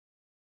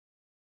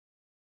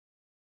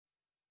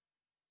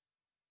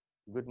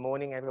Good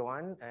morning,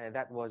 everyone.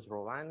 That was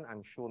Rowan.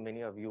 I'm sure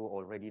many of you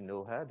already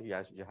know her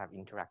because you have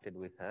interacted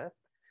with her.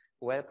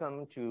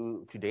 Welcome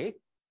to today.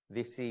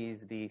 This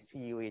is the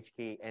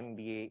CUHK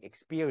MBA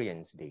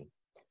Experience Day.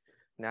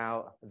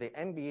 Now, the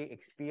MBA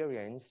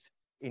experience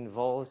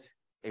involves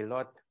a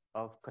lot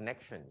of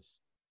connections.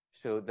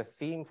 So the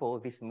theme for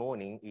this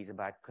morning is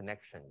about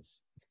connections,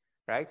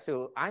 right?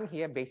 So I'm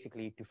here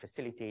basically to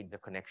facilitate the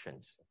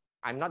connections.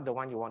 I'm not the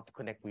one you want to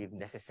connect with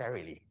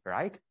necessarily,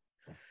 right?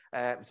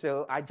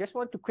 So I just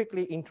want to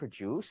quickly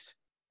introduce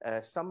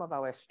some of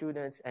our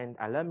students and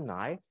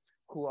alumni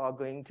who are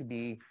going to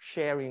be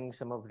sharing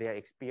some of their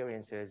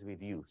experiences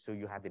with you, so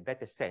you have a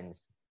better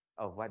sense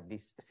of what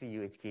this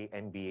CUHK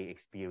MBA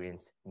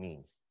experience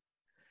means.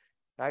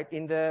 Right?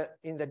 In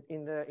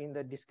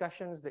the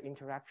discussions, the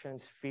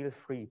interactions, feel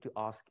free to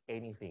ask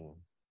anything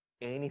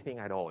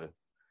at all.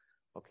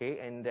 Okay,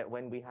 and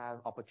when we have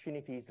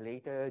opportunities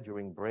later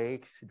during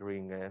breaks,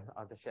 during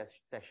other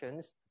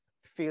sessions,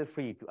 feel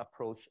free to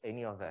approach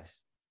any of us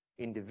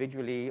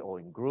individually or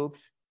in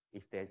groups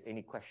if there's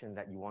any question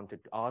that you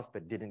wanted to ask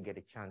but didn't get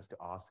a chance to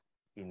ask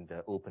in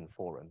the open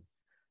forum.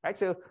 Right,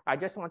 so I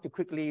just want to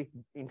quickly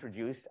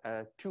introduce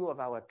two of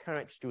our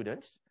current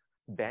students.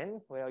 Ben,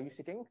 where are you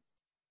sitting?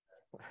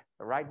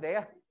 Right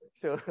there.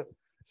 So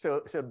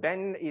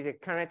Ben is a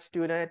current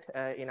student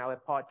in our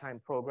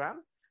part-time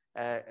program.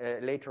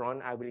 Later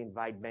on, I will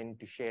invite Ben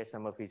to share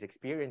some of his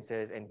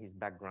experiences and his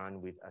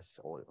background with us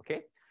all,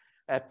 okay?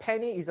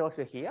 Penny is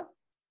also here.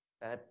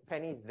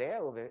 Penny is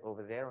there,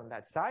 over there on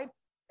that side.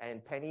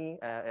 And Penny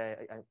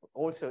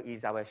also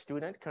is our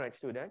student, current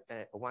student,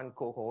 one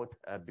cohort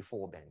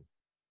before Ben.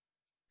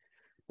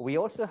 We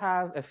also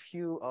have a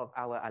few of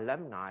our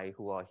alumni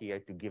who are here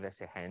to give us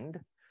a hand.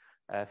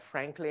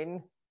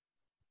 Franklin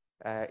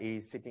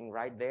is sitting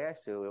right there,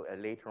 so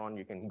later on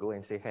you can go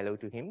and say hello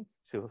to him.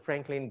 So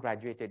Franklin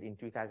graduated in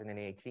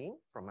 2018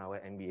 from our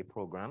MBA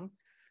program.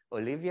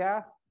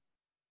 Olivia,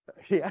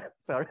 here,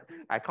 sorry,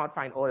 I can't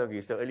find all of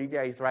you. So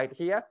Olivia is right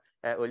here.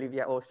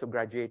 Olivia also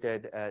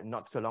graduated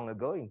not so long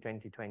ago in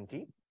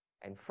 2020.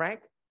 And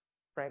Frank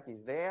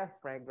is there.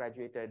 Frank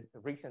graduated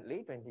recently,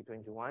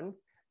 2021,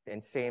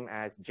 and same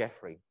as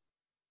Jeffrey,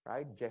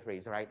 right? Jeffrey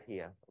is right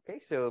here. Okay,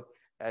 so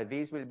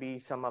these will be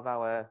some of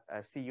our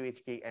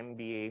CUHK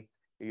MBA,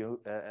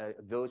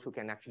 those who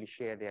can actually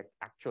share their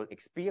actual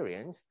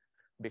experience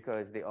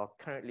because they are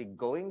currently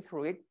going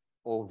through it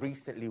or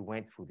recently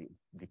went through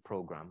the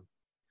program.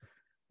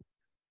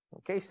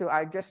 Okay, so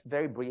I just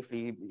very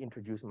briefly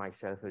introduce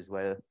myself as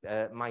well.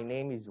 My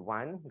name is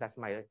Wan. That's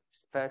my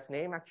first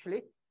name,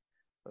 actually.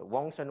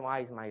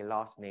 Wongsunwai is my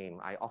last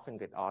name. I often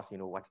get asked,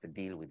 what's the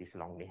deal with this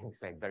long name?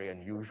 It's like very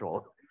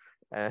unusual.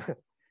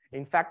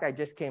 In fact, I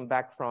just came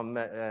back from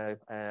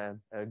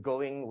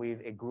going with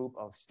a group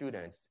of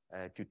students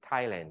to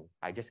Thailand.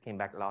 I just came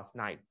back last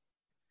night.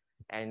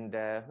 And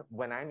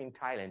when I'm in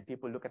Thailand,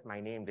 people look at my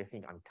name, they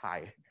think I'm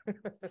Thai.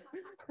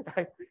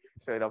 Right?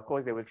 So of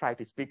course, they will try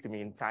to speak to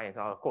me in Thai. And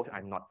so, of course,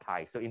 I'm not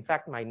Thai. So in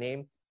fact, my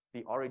name,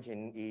 the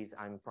origin is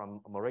I'm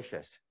from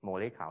Mauritius,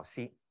 Mole Khao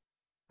Si,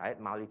 right?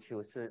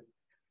 Mauritius.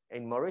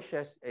 In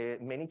Mauritius,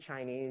 many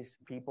Chinese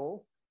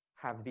people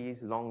have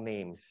these long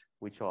names,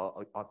 which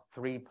are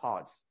three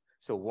parts.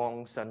 So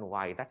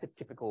Wongsunwai, that's a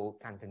typical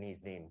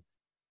Cantonese name,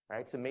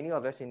 right? So many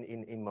of us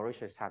in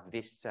Mauritius have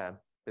this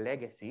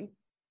legacy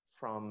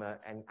from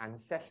an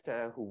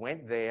ancestor who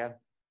went there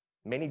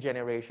many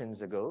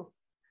generations ago.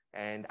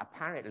 And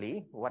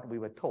apparently, what we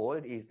were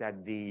told is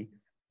that the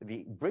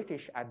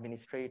British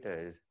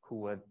administrators who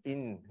were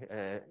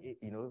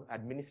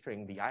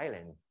administering the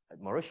island,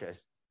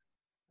 Mauritius,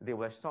 they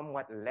were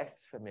somewhat less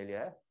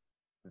familiar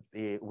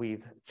with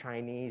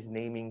Chinese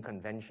naming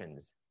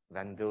conventions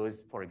than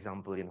those, for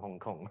example, in Hong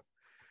Kong,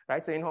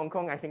 right? So in Hong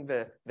Kong, I think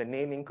the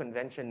naming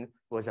convention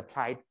was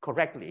applied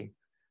correctly,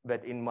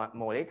 but in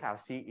Mole Khao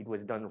Si, it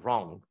was done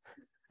wrong,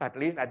 at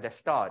least at the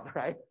start,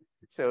 right?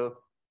 So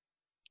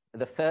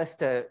the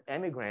first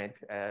immigrant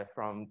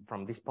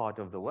from this part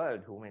of the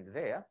world who went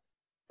there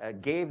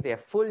gave their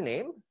full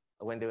name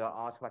when they were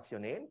asked, what's your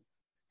name?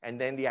 And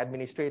then the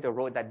administrator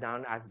wrote that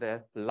down as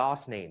the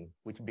last name,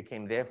 which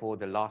became therefore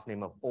the last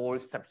name of all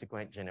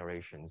subsequent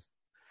generations.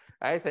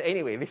 So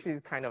anyway, this is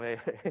kind of a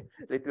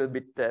little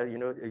bit,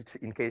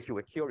 in case you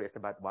were curious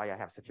about why I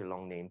have such a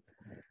long name.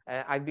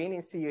 I've been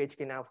in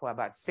CUHK now for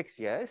about 6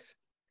 years.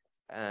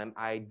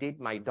 I did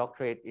my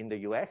doctorate in the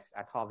US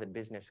at Harvard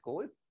Business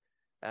School.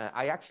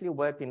 I actually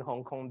worked in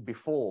Hong Kong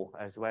before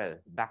as well,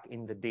 back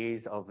in the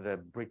days of the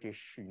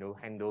British,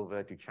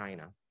 handover to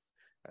China.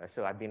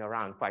 So I've been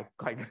around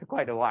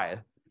quite a while.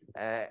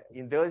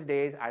 In those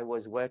days, I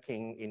was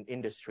working in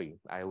industry.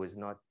 I was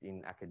not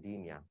in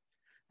academia.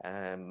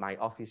 My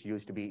office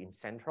used to be in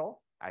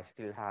Central. I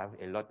still have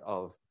a lot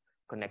of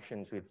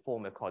connections with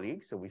former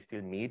colleagues, so we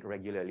still meet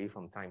regularly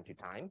from time to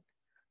time.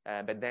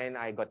 But then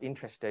I got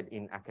interested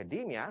in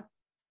academia,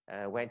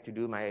 went to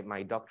do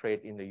my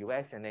doctorate in the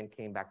US, and then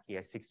came back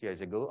here 6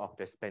 years ago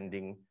after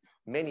spending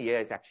many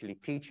years actually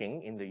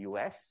teaching in the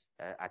US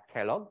at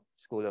Kellogg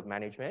School of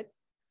Management.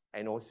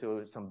 and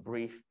also some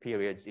brief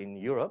periods in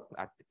Europe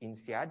at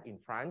INSEAD in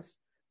France,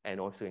 and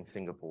also in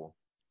Singapore.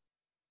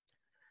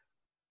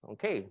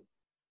 Okay.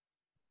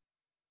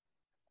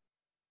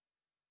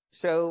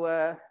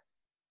 So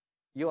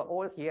you are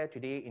all here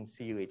today in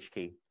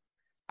CUHK.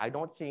 I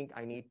don't think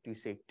I need to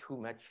say too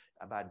much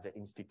about the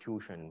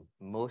institution.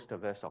 Most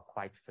of us are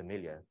quite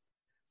familiar.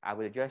 I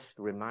will just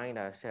remind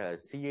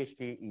ourselves,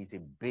 CUHK is a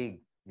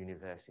big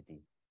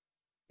university.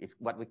 It's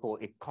what we call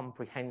a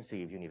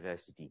comprehensive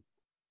university.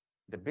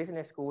 The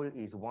business school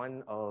is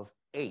one of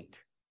 8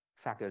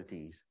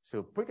 faculties.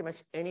 So pretty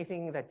much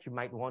anything that you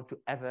might want to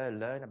ever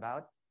learn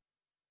about,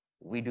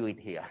 we do it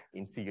here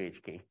in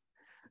CUHK.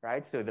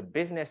 Right? So the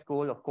business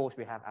school, of course,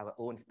 we have our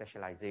own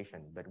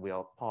specialization, but we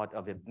are part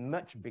of a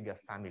much bigger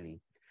family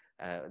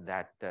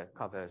that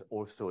covers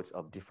all sorts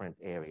of different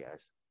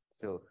areas.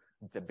 So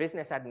the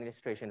business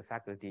administration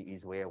faculty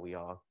is where we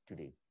are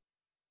today.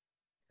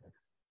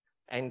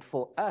 And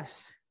for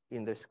us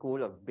in the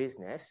School of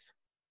Business,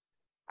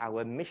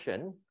 our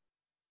mission,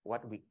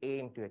 what we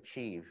aim to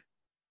achieve,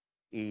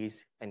 is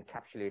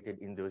encapsulated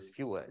in those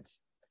few words.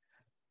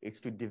 It's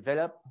to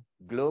develop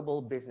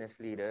global business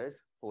leaders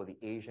for the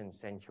Asian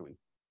century.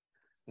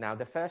 Now,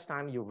 the first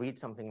time you read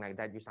something like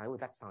that, you say, oh,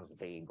 that sounds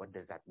vague. What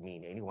does that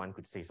mean? Anyone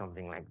could say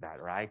something like that,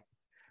 right?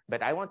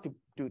 But I want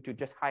to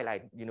just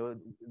highlight, you know,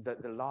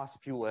 the last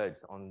few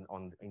words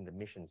in the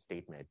mission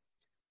statement.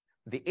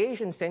 The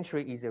Asian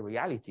century is a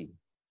reality.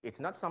 It's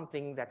not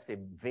something that's a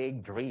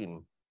vague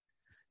dream.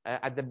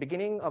 At the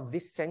beginning of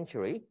this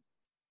century,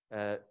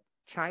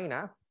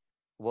 China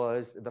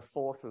was the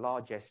 4th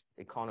largest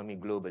economy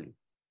globally.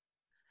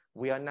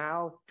 We are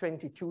now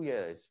 22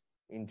 years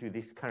into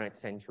this current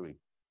century,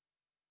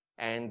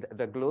 and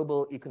the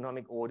global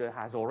economic order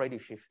has already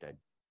shifted.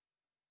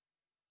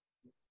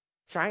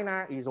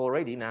 China is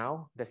already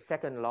now the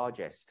 2nd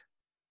largest,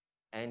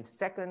 and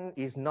second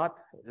is not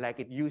like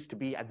it used to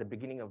be at the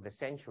beginning of the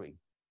century.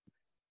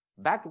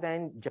 Back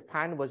then,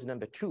 Japan was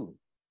number 2,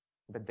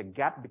 but the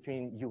gap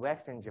between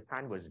US and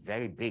Japan was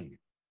very big.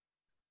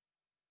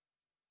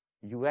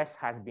 US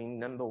has been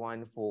number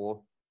 1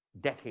 for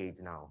decades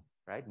now,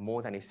 right?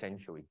 More than a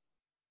century.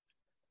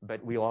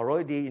 But we are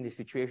already in the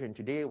situation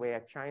today where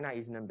China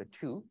is number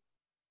 2,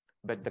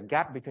 but the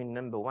gap between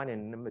number 1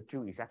 and number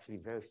 2 is actually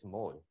very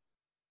small.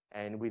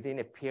 And within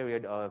a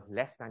period of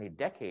less than a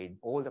decade,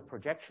 all the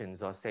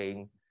projections are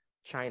saying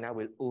China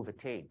will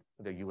overtake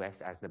the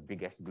US as the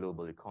biggest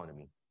global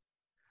economy.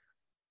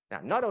 Now,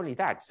 not only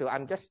that, so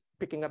I'm just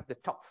picking up the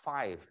top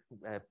 5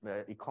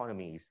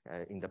 economies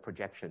in the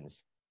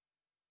projections.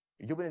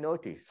 You will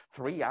notice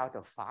 3 out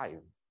of 5,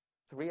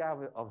 3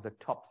 out of the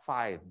top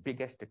 5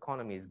 biggest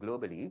economies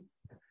globally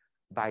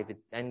by the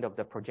end of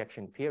the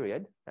projection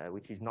period,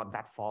 which is not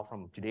that far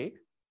from today,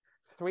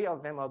 3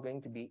 of them are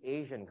going to be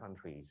Asian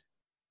countries.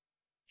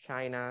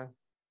 China,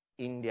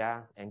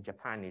 India, and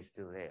Japan is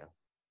still there.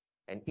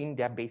 And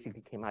India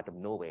basically came out of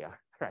nowhere,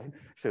 right?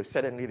 So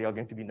suddenly they are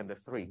going to be number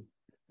 3,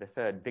 the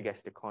 3rd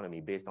biggest economy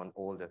based on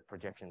all the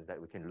projections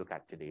that we can look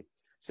at today.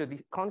 So the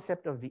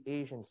concept of the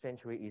Asian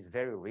century is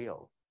very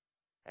real.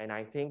 And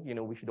I think, you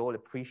know, we should all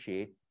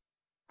appreciate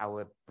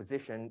our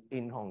position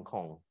in Hong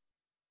Kong,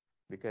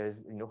 because,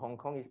 you know, Hong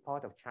Kong is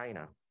part of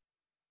China.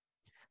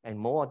 And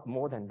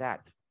more than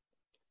that,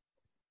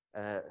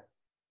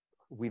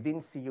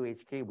 within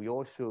CUHK, we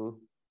also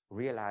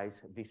realize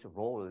this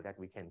role that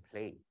we can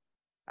play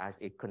as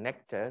a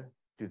connector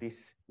to this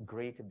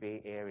Greater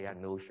Bay Area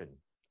notion.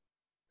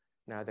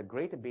 Now, the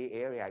Greater Bay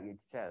Area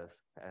itself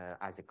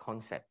as a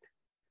concept,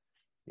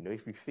 you know,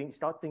 if you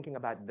start thinking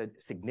about the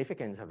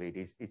significance of it,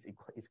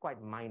 it's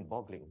quite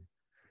mind-boggling.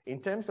 In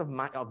terms of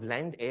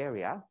land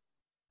area,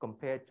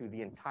 compared to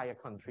the entire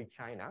country,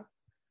 China,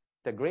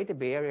 the Greater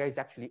Bay Area is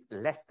actually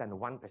less than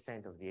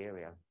 1% of the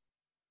area.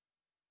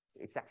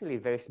 It's actually a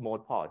very small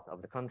part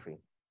of the country,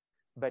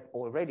 but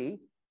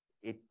already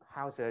it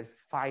houses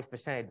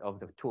 5% of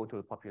the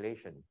total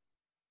population.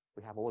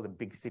 We have all the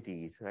big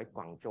cities, right?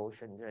 Guangzhou,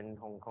 Shenzhen,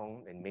 Hong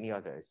Kong, and many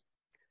others.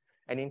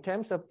 And in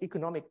terms of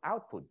economic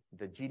output,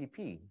 the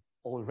GDP,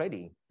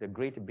 already the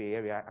Greater Bay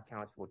Area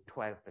accounts for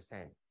 12%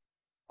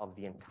 of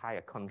the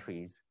entire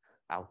country's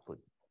output.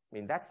 I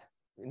mean, that's,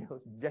 you know,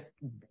 just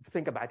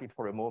think about it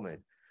for a moment.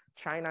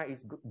 China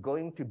is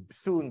going to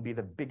soon be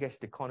the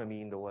biggest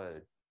economy in the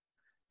world.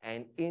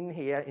 And in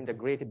here, in the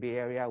Greater Bay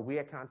Area, we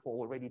account for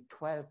already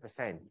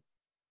 12%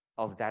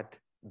 of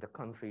the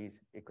country's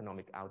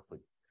economic output.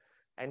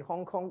 And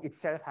Hong Kong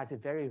itself has a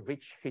very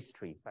rich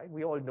history, right?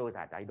 We all know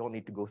that. I don't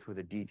need to go through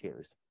the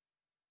details.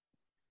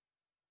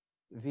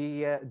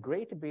 The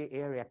Greater Bay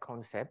Area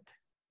concept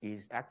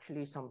is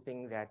actually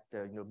something that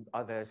you know,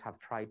 others have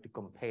tried to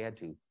compare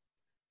to.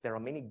 There are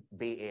many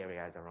Bay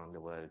Areas around the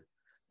world,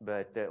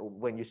 but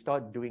when you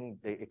start doing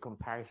a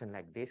comparison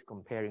like this,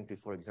 comparing to,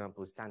 for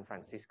example, San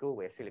Francisco,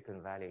 where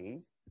Silicon Valley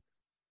is,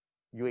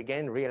 you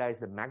again realize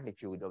the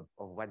magnitude of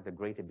what the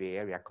Greater Bay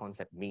Area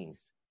concept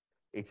means.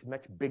 It's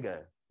much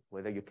bigger,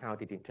 whether you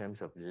count it in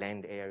terms of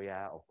land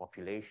area or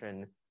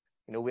population,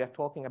 We are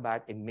talking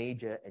about a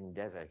major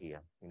endeavor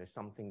here,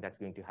 something that's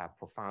going to have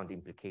profound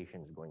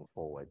implications going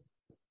forward.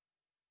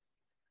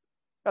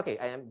 Okay,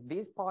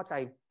 these parts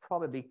I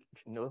probably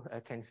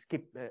can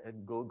skip,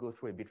 go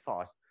through a bit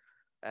fast.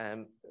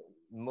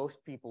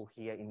 Most people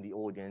here in the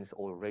audience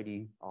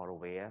already are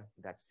aware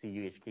that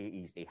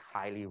CUHK is a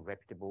highly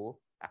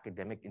reputable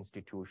academic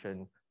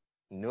institution.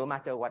 No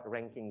matter what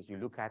rankings you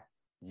look at,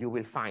 you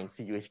will find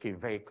CUHK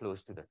very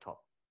close to the top,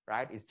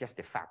 right? It's just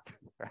a fact,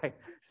 right?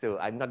 So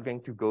I'm not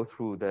going to go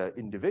through the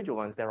individual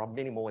ones. There are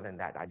many more than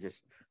that. I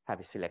just have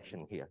a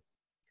selection here.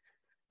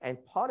 And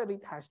part of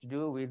it has to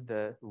do with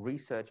the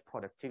research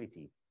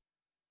productivity.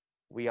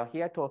 We are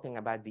here talking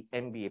about the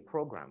MBA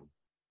program,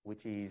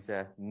 which is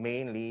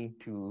mainly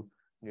to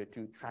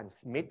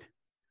transmit,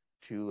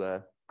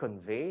 to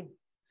convey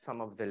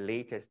some of the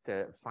latest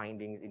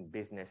findings in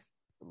business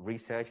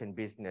research and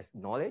business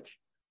knowledge.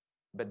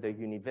 But the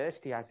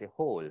university as a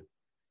whole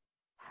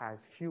has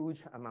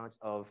huge amounts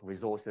of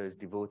resources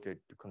devoted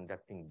to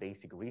conducting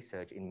basic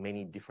research in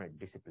many different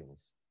disciplines.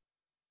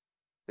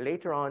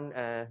 Later on,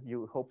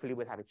 you hopefully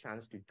will have a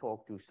chance to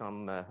talk to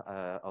some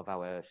of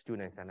our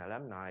students and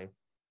alumni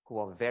who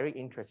are very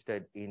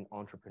interested in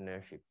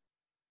entrepreneurship.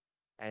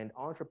 And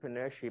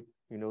entrepreneurship,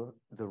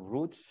 the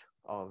roots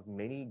of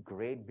many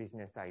great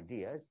business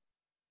ideas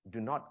do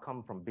not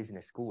come from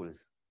business schools.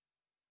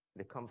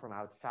 They come from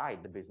outside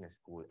the business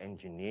school,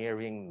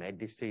 engineering,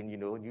 medicine,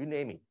 you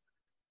name it.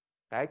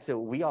 Right? So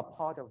we are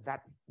part of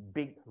that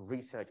big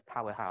research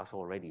powerhouse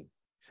already.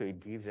 So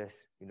it gives us,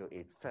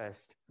 a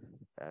first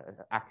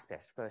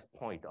access, first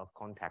point of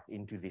contact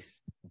into this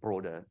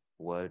broader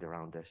world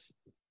around us.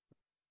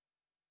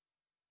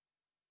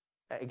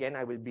 Again,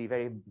 I will be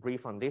very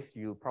brief on this.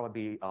 You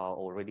probably are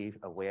already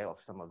aware of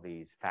some of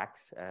these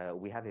facts.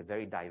 We have a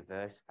very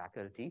diverse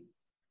faculty.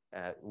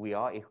 We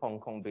are a Hong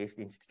Kong-based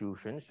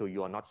institution, so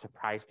you are not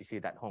surprised to see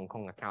that Hong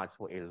Kong accounts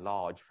for a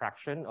large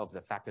fraction of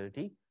the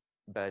faculty,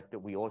 but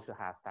we also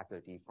have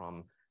faculty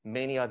from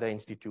many other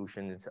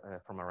institutions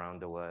from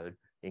around the world,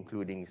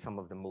 including some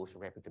of the most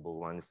reputable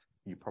ones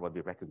you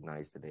probably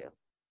recognize there.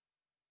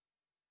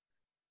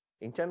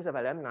 In terms of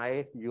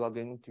alumni, you are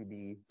going to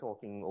be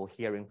talking or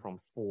hearing from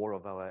 4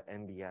 of our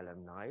MBA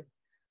alumni.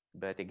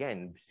 But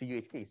again,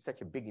 CUHK is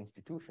such a big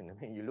institution. I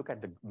mean, you look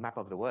at the map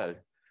of the world,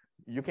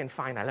 you can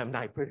find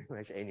alumni pretty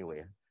much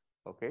anywhere.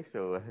 Okay,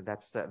 so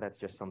that's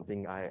just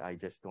something I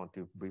just want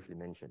to briefly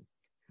mention.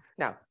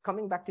 Now,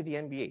 coming back to the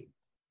MBA,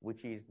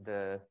 which is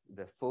the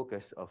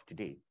focus of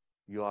today.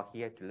 You are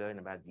here to learn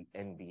about the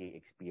MBA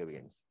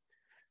experience.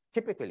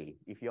 Typically,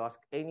 if you ask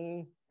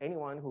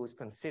anyone who is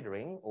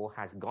considering or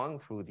has gone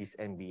through this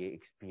MBA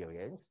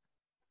experience,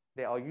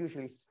 there are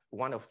usually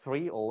one of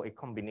 3 or a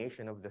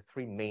combination of the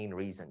 3 main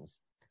reasons.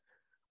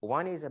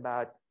 One is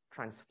about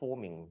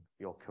transforming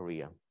your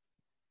career.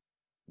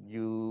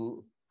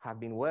 You have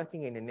been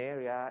working in an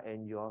area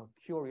and you're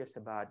curious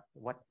about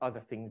what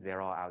other things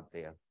there are out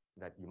there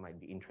that you might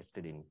be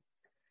interested in.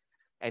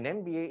 An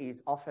MBA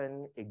is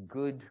often a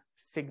good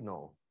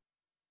signal,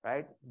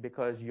 right?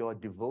 Because you're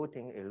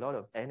devoting a lot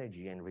of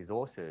energy and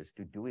resources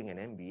to doing an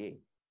MBA.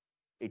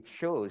 It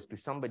shows to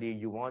somebody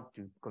you want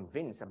to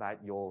convince about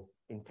your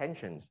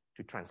intentions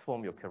to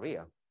transform your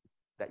career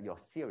that you're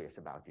serious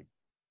about it.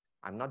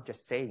 I'm not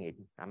just saying it,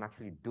 I'm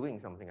actually doing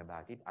something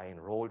about it. I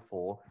enrolled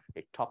for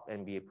a top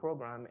MBA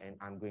program and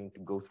I'm going to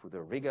go through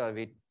the rigor of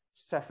it,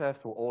 suffer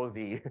through all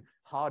the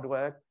hard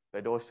work,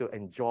 but also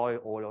enjoy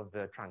all of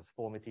the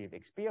transformative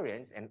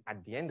experience. And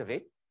at the end of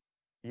it,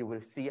 you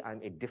will see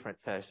I'm a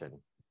different person,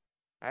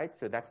 right?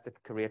 So that's the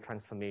career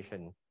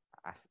transformation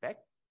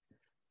aspect.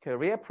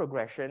 Career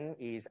progression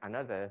is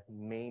another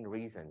main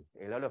reason.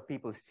 A lot of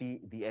people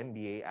see the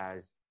MBA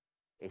as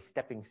a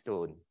stepping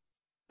stone.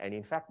 And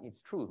in fact,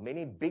 it's true.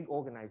 Many big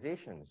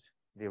organizations,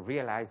 they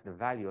realize the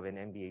value of an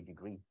MBA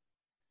degree.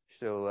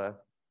 So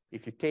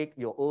if you take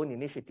your own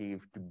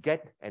initiative to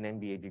get an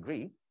MBA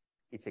degree,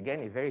 it's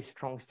again a very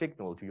strong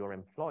signal to your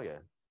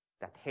employer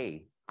that,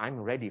 hey, I'm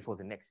ready for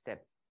the next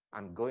step.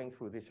 I'm going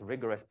through this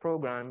rigorous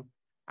program.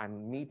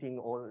 I'm meeting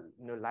all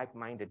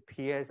like-minded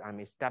peers. I'm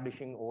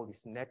establishing all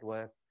this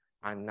network.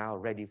 I'm now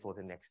ready for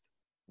the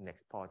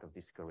next part of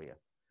this career.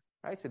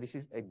 Right? So this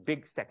is a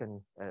big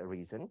second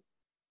reason.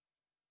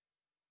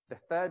 The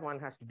third one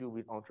has to do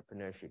with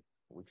entrepreneurship,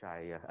 which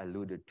I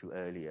alluded to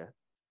earlier.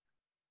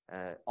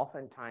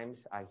 Oftentimes,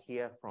 I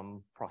hear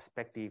from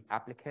prospective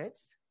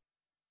applicants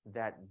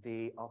that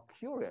they are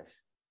curious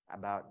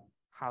about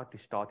how to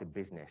start a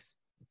business.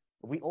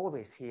 We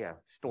always hear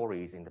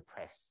stories in the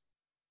press,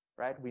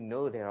 right? We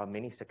know there are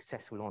many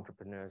successful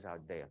entrepreneurs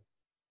out there.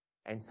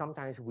 And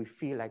sometimes we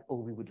feel like, oh,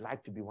 we would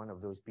like to be one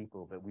of those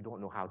people, but we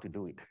don't know how to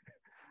do it,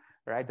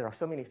 right? There are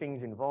so many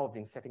things involved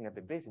in setting up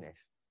a business.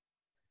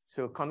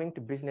 So coming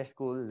to business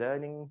school,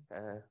 learning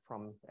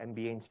from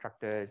MBA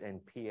instructors and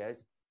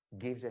peers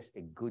gives us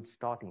a good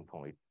starting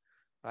point,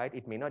 right?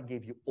 It may not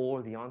give you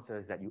all the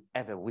answers that you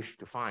ever wish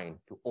to find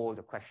to all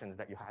the questions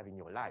that you have in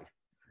your life,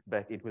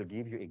 but it will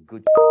give you a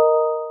good start,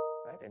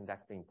 right? And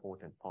that's the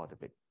important part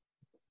of it.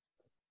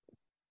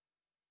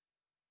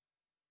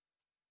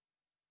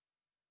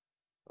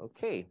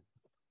 Okay.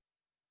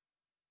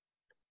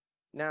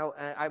 Now,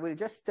 I will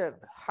just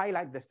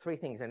highlight the three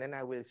things, and then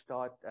I will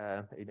start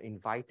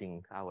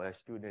inviting our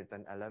students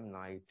and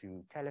alumni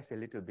to tell us a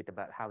little bit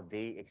about how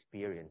they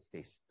experience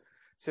this.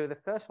 So the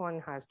first one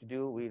has to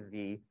do with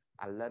the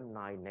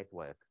alumni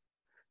network.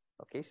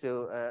 Okay,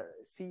 so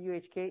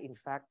CUHK, in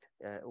fact,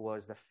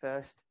 was the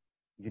first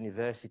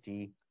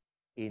university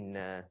in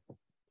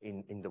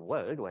the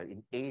world, well,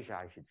 in Asia,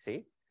 I should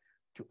say,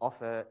 to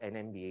offer an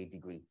MBA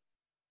degree.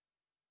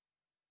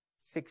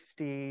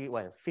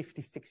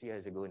 56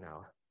 years ago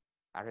now.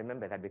 I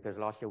remember that because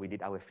last year we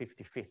did our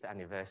 55th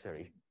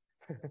anniversary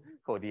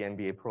for the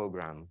MBA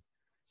program.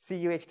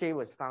 CUHK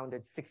was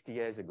founded 60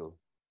 years ago.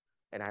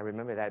 And I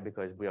remember that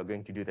because we are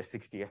going to do the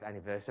 60th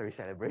anniversary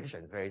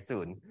celebrations very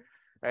soon.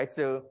 Right?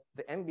 So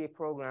the MBA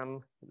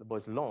program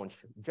was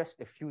launched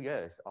just a few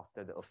years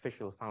after the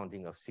official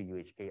founding of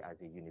CUHK as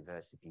a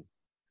university.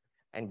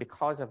 And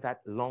because of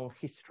that long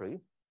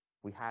history,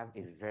 we have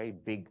a very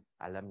big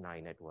alumni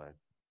network.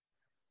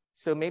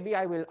 So maybe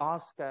I will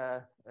ask,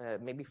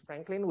 maybe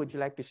Franklin, would you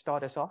like to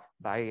start us off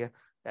by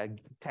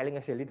telling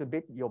us a little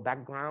bit your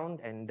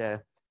background and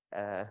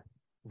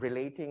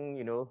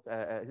relating,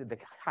 the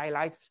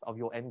highlights of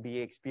your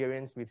MBA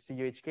experience with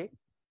CUHK?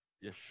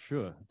 Yeah,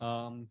 sure.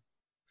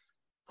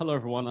 Hello,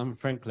 everyone. I'm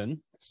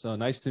Franklin. So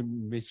nice to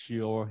meet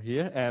you all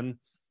here. And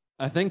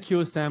I thank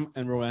you, Sam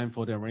and Rowan,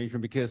 for the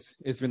arrangement because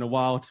it's been a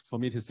while for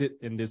me to sit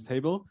in this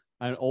table.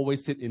 I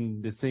always sit in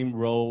the same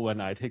row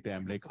when I take the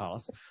MBA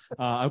class.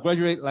 I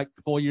graduated like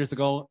 4 years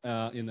ago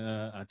in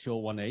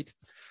 2018.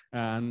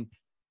 And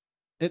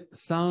it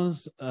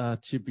sounds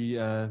to be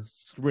a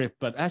script,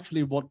 but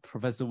actually what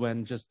Professor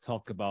Wen just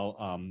talked about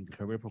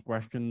career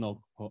progression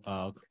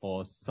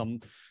or some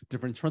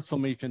different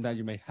transformation that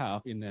you may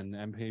have in an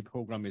MBA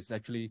program is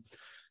actually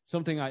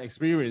something I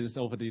experienced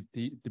over the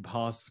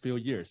past few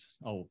years.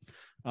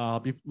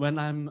 When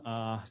I'm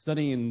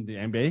studying in the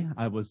MBA,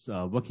 I was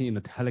working in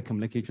the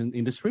telecommunication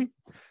industry,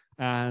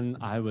 and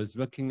I was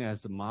working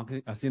as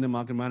a senior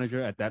market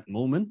manager at that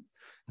moment.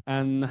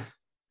 And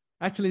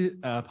actually,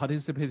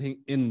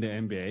 participating in the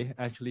MBA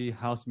actually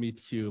helps me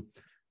to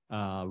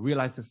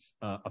realize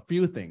a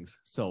few things.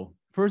 So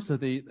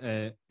firstly,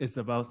 it's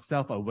about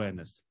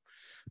self-awareness.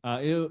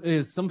 It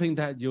is something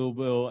that you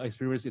will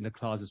experience in the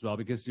class as well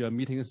because you are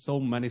meeting so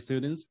many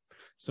students,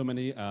 so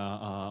many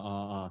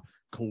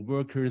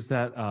co-workers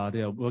that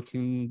they are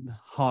working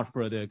hard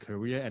for their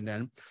career. And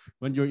then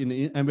when you're in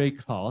the MBA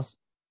class,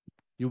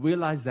 you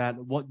realize that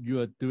what you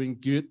are doing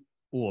good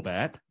or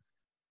bad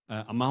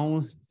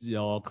among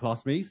your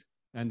classmates,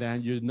 and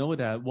then you know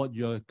that what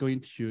you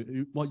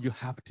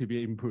have to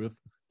be improved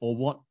or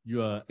what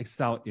you are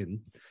excel in,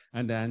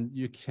 and then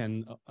you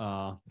can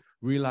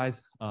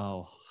realize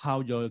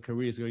how your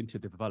career is going to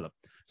develop.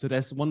 So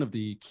that's one of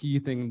the key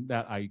things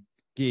that I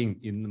gained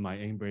in my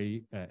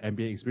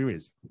MBA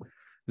experience.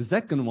 The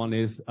second one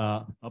is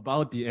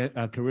about the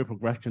career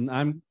progression.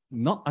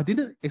 I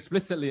didn't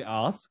explicitly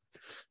ask,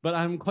 but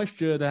I'm quite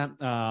sure that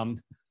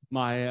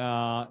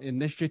my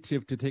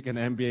initiative to take an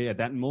MBA at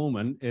that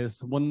moment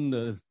is one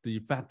of the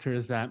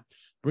factors that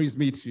brings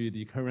me to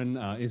the current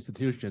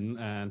institution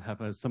and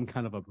have some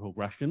kind of a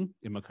progression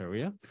in my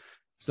career.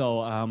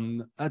 So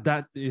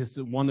that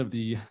is one of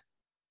the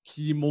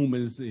key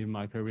moments in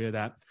my career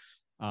that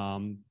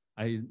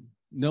I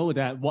know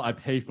that what I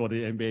pay for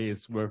the MBA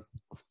is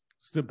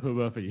super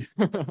worthy.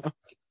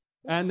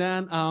 And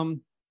then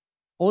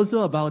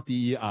also about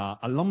the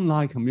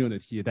alumni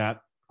community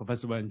that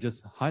Professor Wen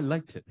just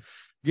highlighted.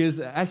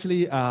 Because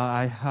actually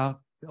I have,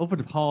 over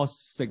the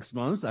past 6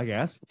 months, I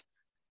guess,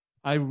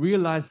 I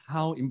realized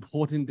how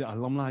important the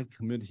alumni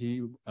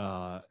community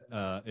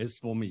is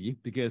for me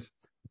because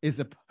it's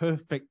a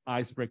perfect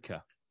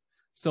icebreaker.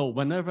 So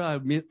whenever I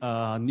meet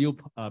a new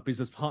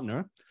business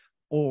partner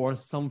or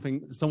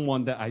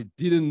someone that I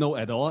didn't know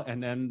at all,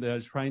 and then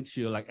they're trying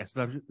to like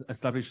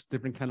establish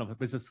different kind of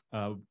business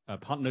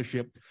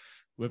partnership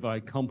with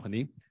a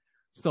company.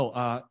 So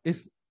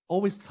it's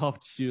always tough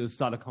to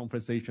start a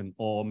conversation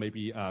or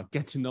maybe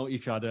get to know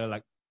each other,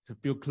 like to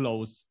feel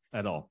close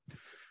at all.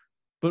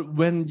 But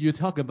when you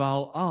talk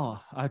about,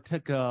 I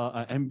took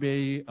an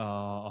MBA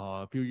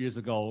a few years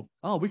ago.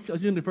 Which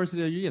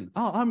university are you in?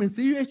 I'm in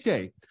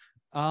CUHK.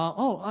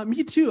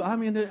 Me too.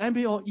 I'm in the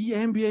MBA or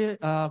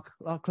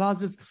EMBA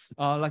classes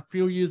like a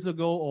few years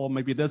ago or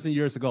maybe a dozen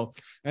years ago.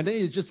 And then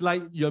it's just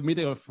like you're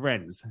meeting your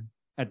friends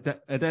at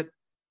that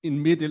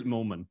immediate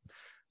moment.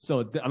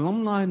 So the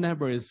alumni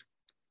network is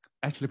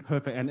actually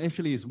perfect, and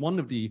actually is one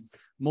of the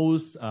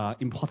most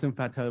important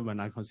factor when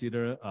I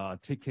consider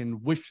taking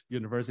which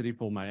university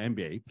for my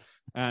MBA,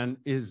 and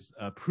is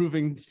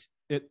proving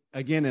it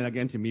again and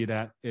again to me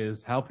that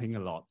is helping a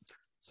lot.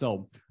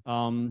 So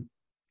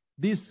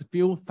these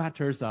few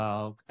factors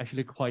are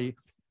actually quite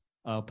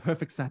a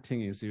perfect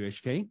setting in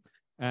CUHK,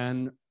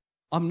 and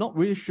I'm not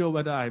really sure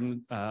whether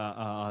I'm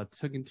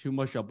talking too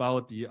much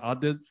about the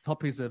other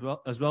topics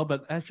as well,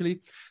 but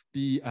actually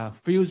the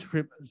field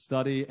trip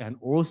study and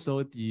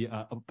also the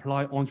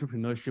applied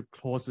entrepreneurship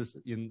courses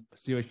in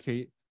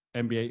CUHK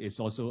MBA is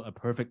also a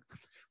perfect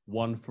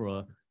want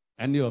for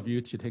any of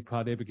you to take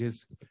part in,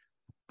 because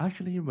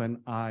actually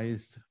when I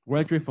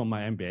graduated from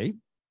my MBA,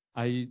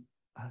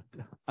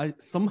 I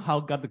somehow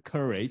got the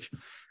courage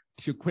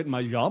to quit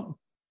my job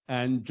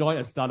and join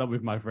a startup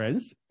with my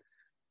friends.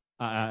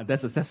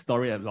 That's a sad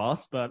story at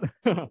last, but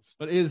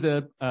but it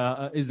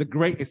is a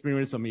great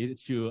experience for me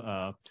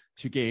to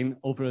gain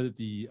over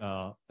the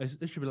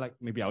it should be like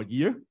maybe a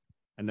year,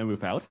 and then we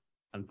failed,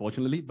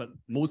 unfortunately. But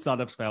most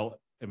startups fail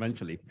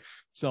eventually.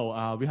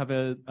 So we have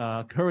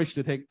a courage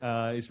to take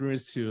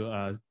experience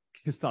to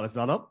start a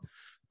startup.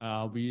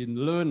 We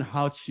learn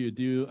how to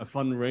do a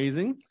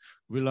fundraising.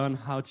 We learn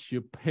how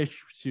to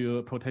pitch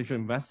to potential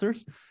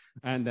investors,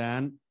 and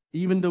then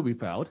even though we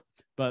failed,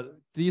 but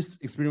this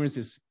experience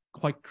is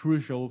quite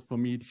crucial for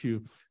me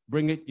to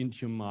bring it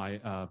into my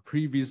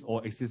previous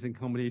or existing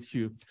company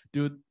to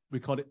do, we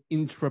call it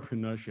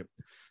entrepreneurship.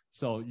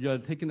 So you're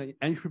taking an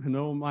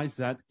entrepreneurial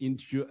mindset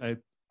into a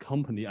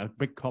company, a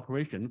big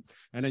corporation,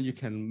 and then you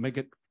can make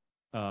it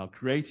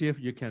creative.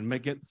 You can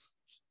make it,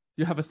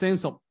 you have a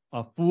sense of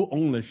full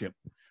ownership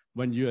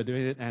when you are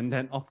doing it. And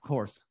then of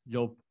course,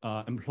 your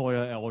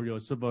employer or your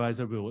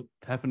supervisor will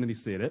definitely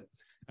see it.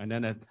 And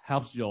then it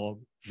helps your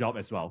job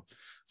as well.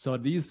 So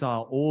these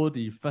are all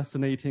the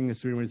fascinating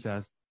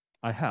experiences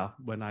I have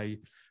when I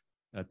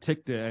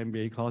take the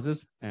MBA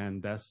courses,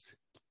 and that's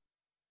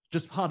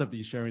just part of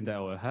the sharing that I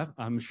will have.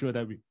 I'm sure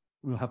that we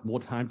will have more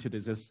time to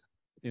discuss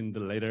in the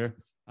later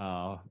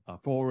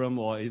forum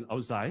or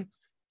outside.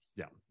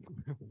 Yeah.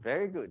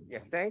 Very good. Yeah,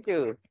 thank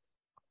you.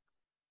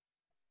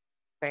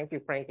 Thank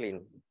you,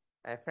 Franklin.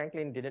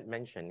 Franklin didn't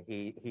mention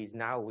he's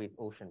now with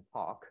Ocean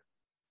Park.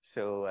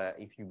 So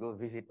if you go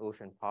visit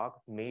Ocean Park,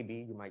 maybe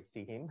you might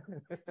see him.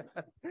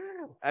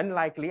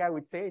 Unlikely, I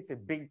would say. It's a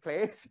big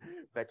place,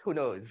 but who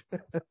knows?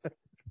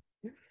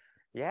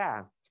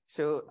 Yeah.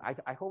 So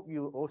I hope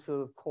you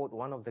also caught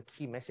one of the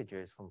key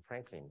messages from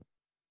Franklin.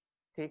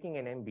 Taking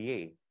an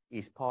MBA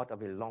is part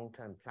of a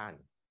long-term plan,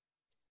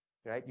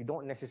 right? You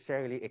don't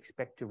necessarily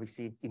expect to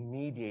receive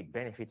immediate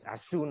benefits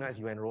as soon as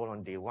you enroll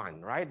on day one,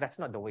 right? That's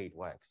not the way it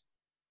works.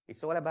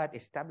 It's all about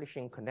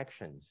establishing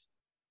connections.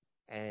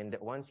 And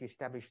once you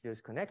establish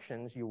those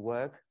connections, you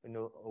work,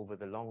 over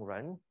the long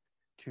run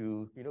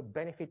to,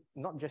 benefit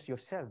not just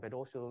yourself, but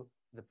also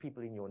the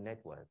people in your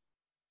network.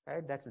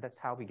 Right? That's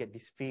how we get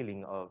this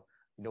feeling of,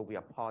 we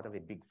are part of a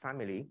big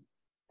family,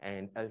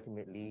 and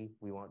ultimately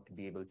we want to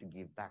be able to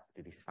give back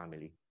to this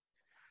family.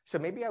 So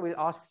maybe I will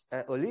ask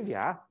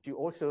Olivia to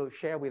also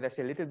share with us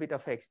a little bit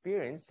of her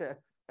experience.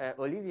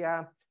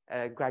 Olivia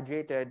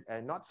graduated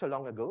not so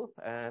long ago.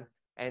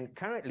 And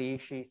currently,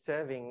 she's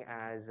serving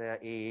as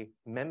a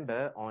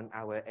member on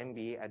our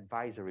MBA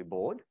advisory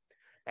board.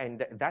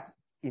 And that's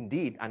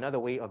indeed another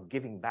way of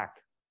giving back,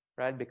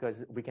 right?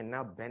 Because we can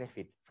now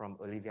benefit from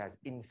Olivia's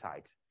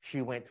insights.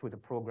 She went through the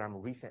program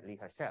recently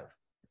herself,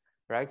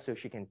 right? So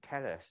she can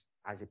tell us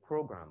as a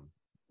program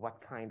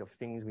what kind of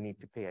things we need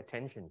to pay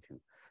attention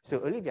to. So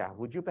Olivia,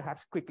 would you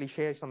perhaps quickly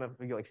share some of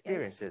your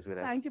experiences with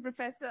us? Thank you,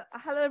 Professor.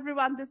 Hello,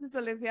 everyone. This is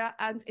Olivia.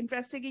 And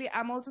interestingly,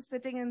 I'm also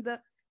sitting in the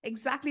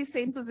exactly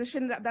same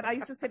position that I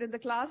used to sit in the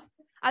class.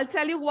 I'll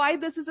tell you why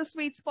this is a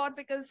sweet spot,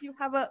 because you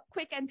have a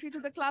quick entry to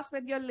the class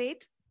when you're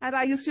late, and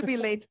I used to be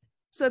late.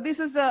 So this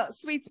is a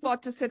sweet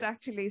spot to sit,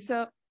 actually.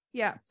 So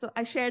yeah, so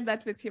I shared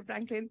that with you,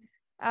 Franklin.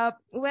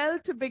 Well,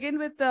 to begin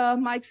with,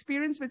 my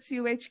experience with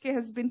CUHK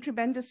has been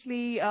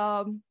tremendously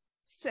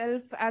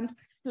self and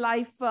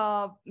life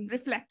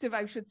reflective,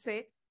 I should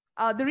say.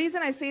 The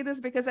reason I say this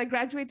because I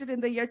graduated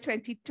in the year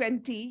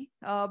 2020,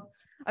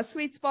 a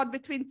sweet spot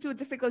between two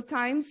difficult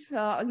times.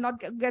 I'll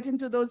not get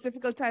into those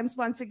difficult times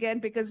once again,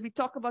 because we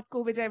talk about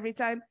COVID every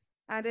time,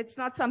 and it's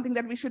not something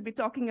that we should be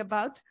talking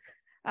about.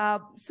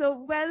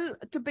 Well,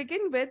 to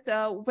begin with,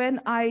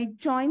 when I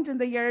joined in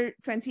the year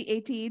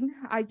 2018,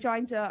 I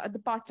joined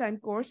the part-time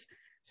course.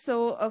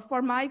 So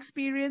for my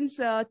experience,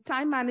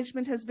 time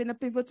management has been a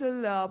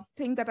pivotal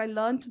thing that I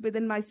learned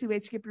within my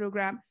CUHK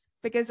program,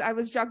 because I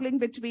was juggling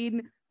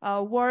between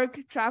work,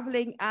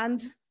 traveling,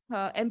 and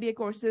MBA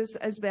courses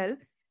as well.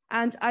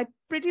 And I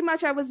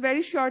was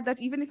very sure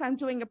that even if I'm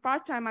doing a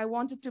part-time, I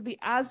wanted to be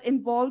as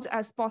involved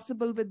as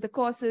possible with the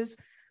courses,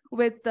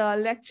 with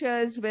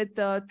lectures, with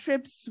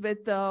trips,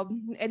 with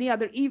any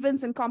other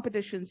events and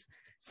competitions.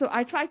 So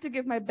I tried to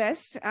give my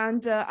best,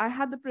 and I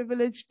had the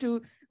privilege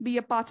to be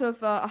a part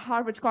of a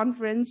Harvard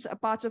conference, a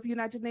part of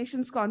United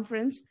Nations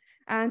conference,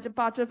 and a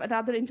part of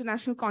another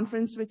international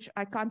conference, which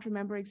I can't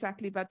remember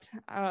exactly, but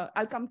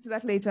I'll come to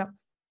that later.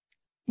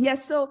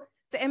 Yes, so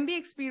the MBA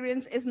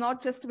experience is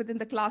not just within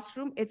the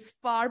classroom, it's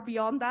far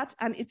beyond that,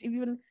 and it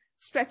even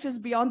stretches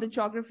beyond the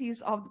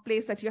geographies of the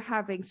place that you're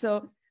having.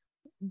 So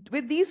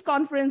with these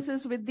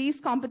conferences, with these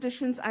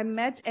competitions, I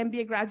met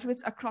MBA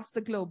graduates across the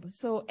globe.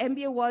 So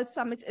MBA World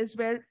Summit is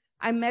where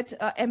I met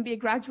MBA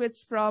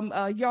graduates from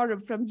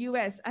Europe, from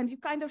US, and you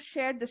kind of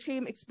shared the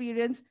same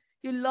experience.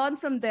 You learn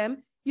from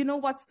them. You know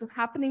what's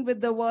happening with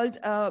the world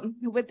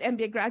with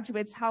MBA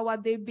graduates. How are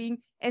they being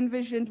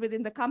envisioned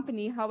within the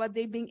company? How are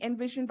they being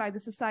envisioned by the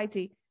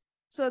society?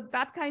 So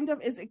that kind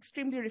of is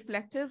extremely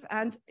reflective,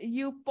 and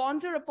you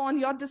ponder upon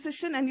your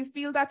decision and you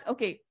feel that,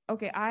 okay,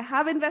 I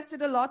have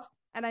invested a lot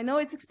and I know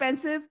it's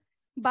expensive,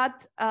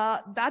 but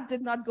that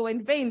did not go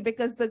in vain,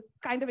 because the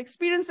kind of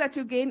experience that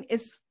you gain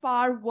is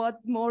far worth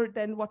more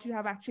than what you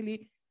have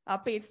actually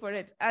paid for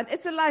it. And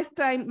it's a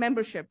lifetime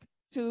membership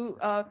to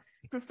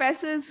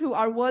professors who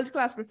are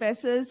world-class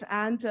professors,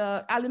 and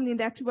alumni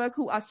network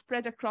who are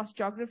spread across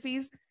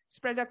geographies,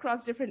 spread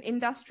across different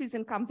industries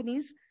and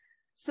companies.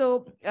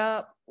 So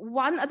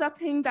one other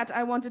thing that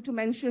I wanted to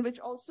mention, which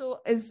also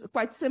is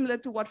quite similar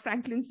to what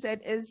Franklin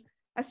said, is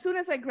as soon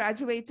as I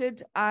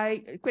graduated,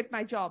 I quit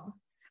my job.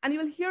 And you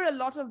will hear a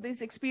lot of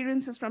these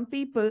experiences from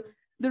people.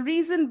 The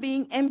reason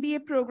being,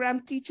 MBA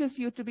program teaches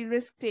you to be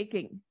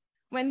risk-taking.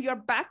 When you're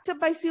backed up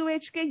by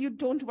CUHK, you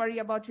don't worry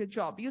about your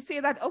job. You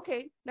say that,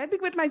 okay, let me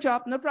quit my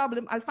job, no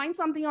problem. I'll find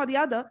something or the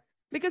other,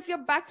 because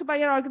you're backed by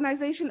your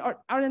organization or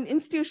an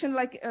institution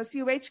like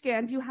CUHK,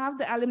 and you have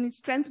the alumni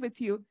strength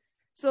with you.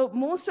 So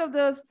most of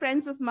the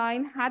friends of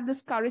mine had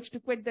this courage to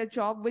quit their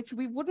job, which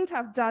we wouldn't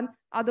have done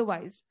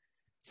otherwise.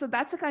 So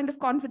that's the kind of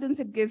confidence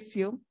it gives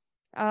you.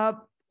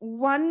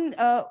 One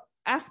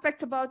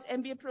aspect about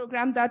MBA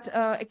program that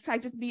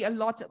excited me a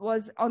lot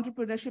was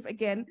entrepreneurship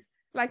again.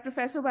 Like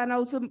Professor Van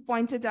also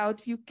pointed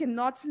out, you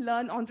cannot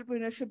learn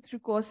entrepreneurship through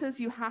courses.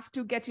 You have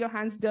to get your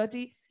hands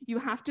dirty. You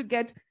have to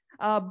get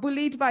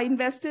bullied by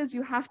investors.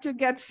 You have to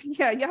get,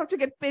 you have to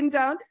get pinned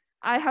down.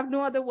 I have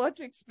no other word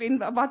to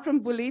explain apart from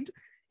bullied.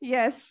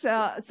 Yes,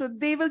 so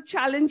they will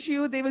challenge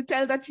you. They will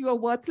tell that you are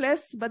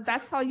worthless, but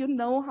that's how you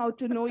know how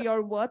to know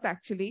your worth,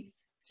 actually.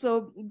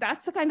 So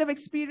that's the kind of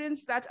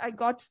experience that I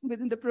got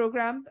within the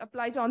program,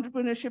 applied to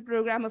entrepreneurship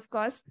program, of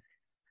course.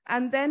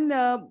 And then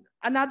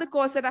another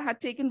course that I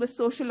had taken was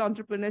social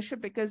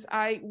entrepreneurship, because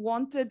I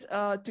wanted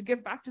to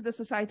give back to the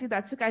society.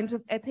 That's the kind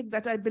of ethic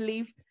that I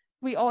believe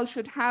we all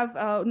should have,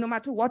 no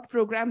matter what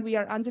program we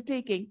are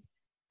undertaking.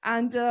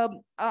 And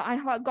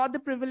I got the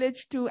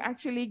privilege to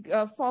actually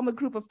form a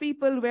group of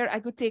people where I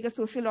could take a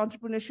social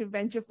entrepreneurship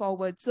venture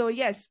forward. So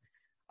yes,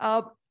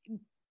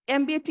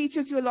 MBA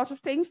teaches you a lot of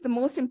things. The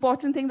most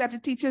important thing that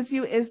it teaches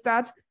you is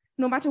that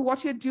no matter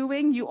what you're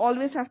doing, you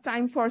always have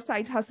time for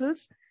side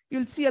hustles.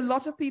 You'll see a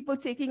lot of people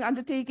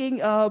undertaking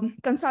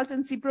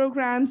consultancy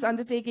programs,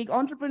 undertaking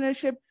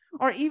entrepreneurship,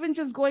 or even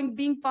just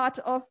being part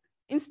of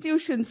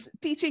institutions,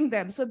 teaching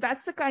them. So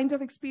that's the kind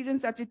of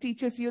experience that it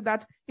teaches you,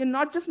 that you're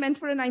not just meant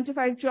for a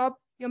 9-to-5 job,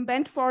 you're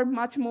meant for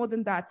much more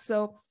than that.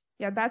 So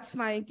yeah, that's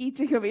my key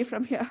takeaway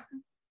from here.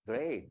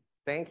 Great.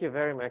 Thank you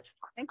very much.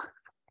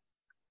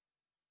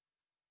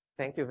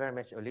 Thank you very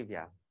much,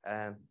 Olivia.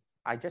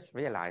 I just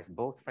realized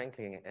both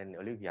Franklin and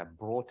Olivia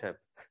brought up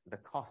the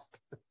cost,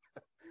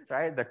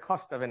 right? The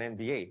cost of an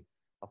MBA.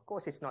 Of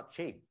course, it's not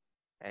cheap,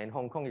 and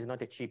Hong Kong is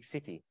not a cheap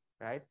city,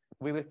 right?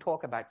 We will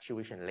talk about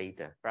tuition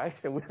later, right?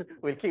 So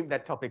we'll keep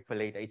that topic for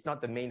later. It's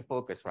not the main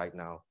focus right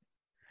now.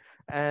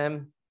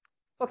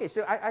 Okay,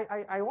 so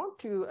I want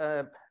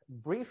to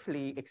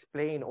briefly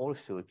explain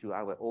also to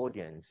our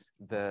audience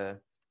the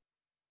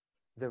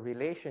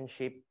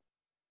relationship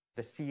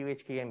the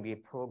CUHK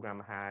MBA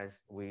program has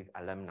with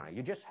alumni.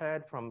 You just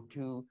heard from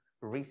two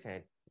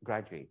recent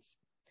graduates.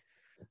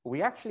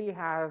 We actually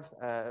have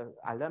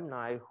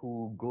alumni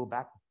who go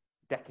back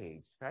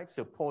decades, right?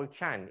 So Paul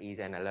Chan is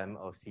an alum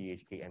of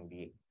CUHK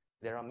MBA.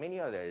 There are many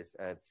others,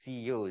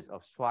 CEOs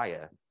of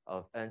Swire,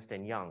 of Ernst &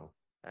 Young,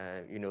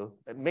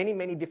 many,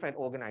 many different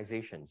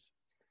organizations.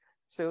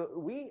 So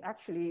we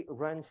actually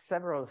run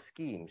several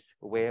schemes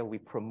where we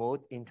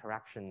promote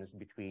interactions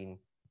between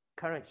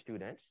current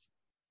students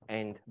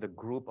and the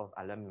group of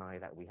alumni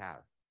that we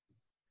have.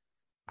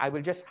 I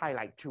will just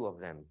highlight two of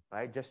them,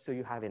 right? Just so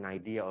you have an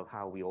idea of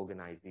how we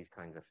organize these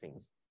kinds of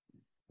things.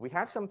 We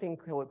have something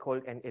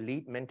called an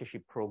elite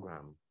mentorship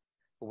program,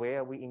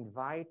 where we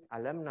invite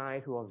alumni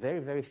who are very,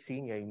 very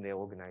senior in their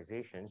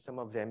organization. Some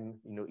of them,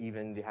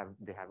 even they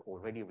have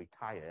already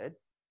retired,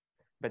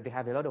 but they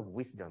have a lot of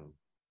wisdom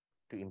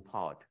to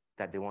impart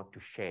that they want to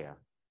share.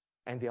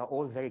 And they are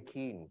all very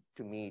keen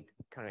to meet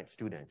current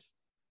students.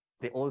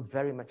 They all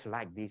very much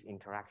like these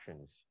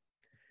interactions.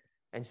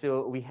 And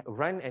so we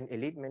run an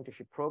elite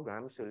mentorship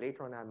program. So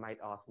later on, I might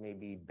ask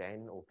maybe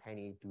Ben or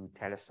Penny to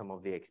tell us some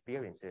of their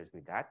experiences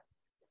with that,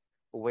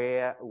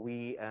 where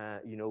we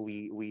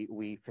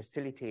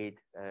facilitate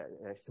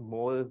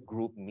small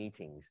group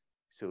meetings.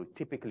 So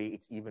typically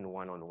it's even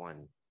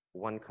one-on-one.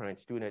 One current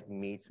student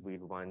meets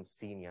with one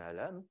senior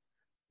alum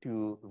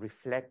to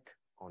reflect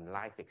on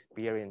life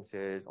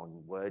experiences,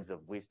 on words of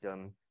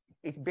wisdom.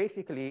 It's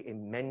basically a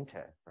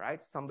mentor,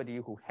 right? Somebody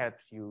who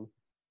helps you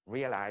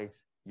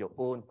realize your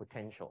own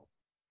potential.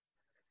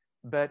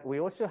 But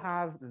we also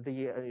have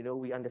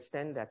we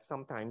understand that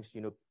sometimes,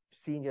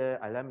 senior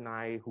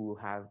alumni who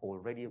have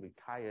already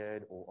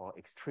retired or are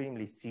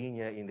extremely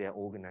senior in their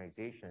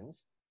organizations,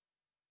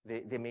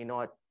 they may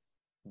not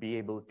be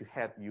able to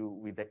help you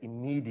with the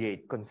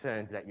immediate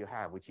concerns that you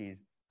have, which is,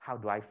 how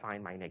do I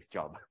find my next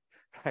job?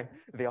 Right?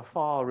 They are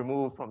far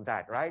removed from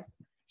that, right?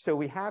 So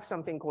we have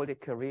something called a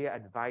career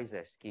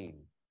advisor scheme.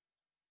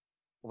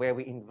 where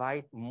we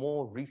invite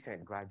more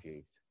recent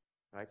graduates,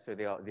 right? So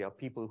there are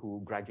people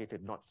who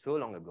graduated not so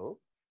long ago.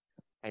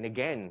 And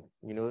again,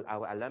 you know,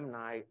 our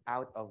alumni,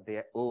 out of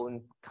their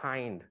own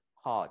kind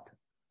heart,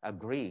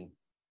 agree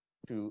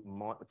to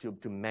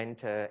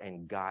mentor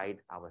and guide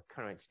our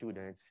current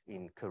students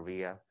in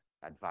career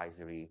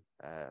advisory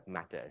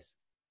matters,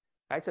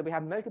 right? So we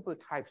have multiple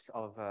types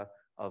of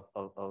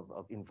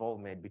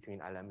involvement between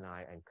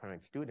alumni and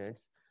current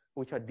students,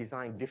 which are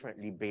designed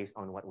differently based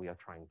on what we are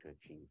trying to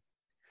achieve.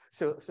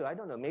 So I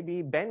don't know,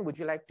 maybe Ben, would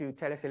you like to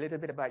tell us a little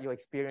bit about your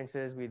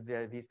experiences with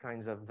these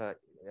kinds of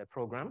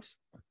programs?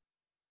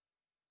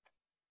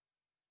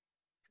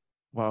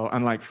 Well,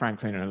 unlike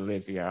Franklin and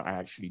Olivia, I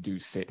actually do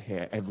sit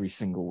here every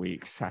single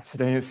week,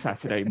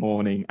 Saturday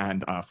morning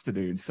and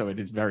afternoon. So it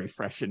is very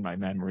fresh in my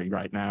memory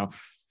right now.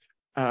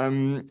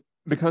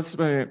 Because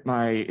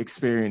my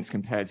experience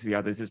compared to the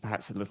others is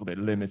perhaps a little bit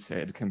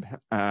limited,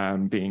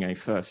 being a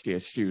first-year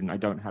student, I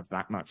don't have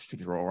that much to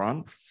draw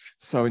on.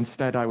 So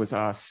instead, I was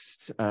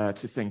asked to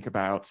think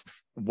about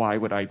why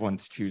would I want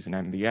to choose an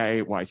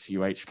MBA, why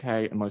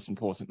CUHK, and most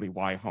importantly,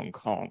 why Hong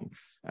Kong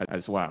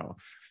as well.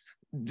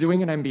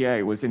 Doing an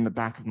MBA was in the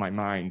back of my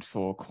mind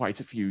for quite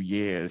a few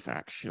years,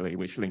 actually,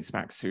 which links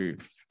back to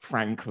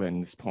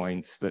Franklin's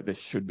points that this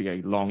should be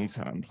a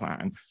long-term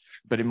plan.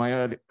 But in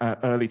my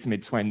early to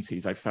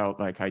mid-20s, I felt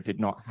like I did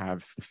not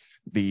have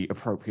the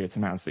appropriate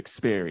amounts of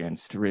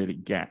experience to really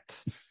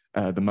get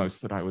the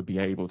most that I would be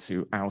able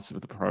to out of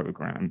the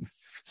program.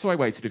 So I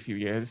waited a few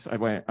years. I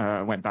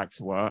went back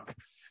to work,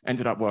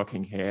 ended up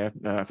working here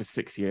for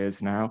 6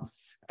 years now.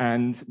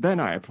 And then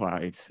I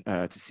applied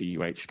to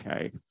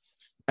CUHK.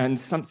 And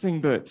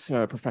something that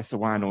Professor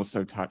Wan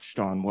also touched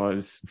on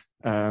was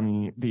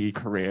the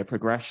career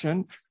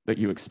progression that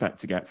you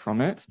expect to get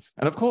from it.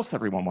 And of course,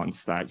 everyone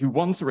wants that. You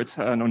want a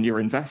return on your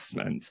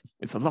investment.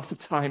 It's a lot of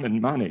time and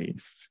money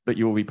that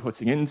you will be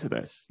putting into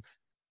this.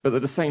 But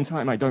at the same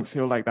time, I don't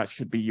feel like that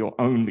should be your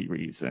only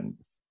reason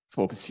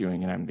for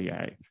pursuing an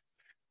MBA.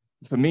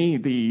 For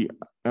me,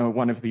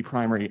 one of the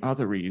primary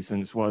other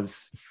reasons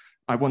was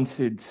I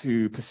wanted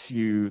to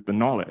pursue the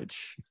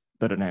knowledge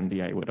that an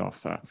MBA would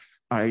offer.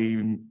 I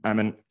am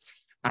an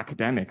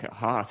academic at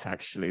heart,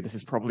 actually. This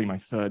is probably my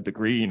 3rd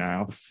degree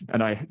now,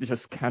 and I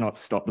just cannot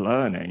stop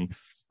learning.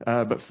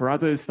 But for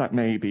others, that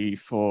may be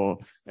for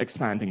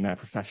expanding their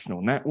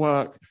professional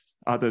network.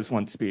 Others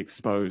want to be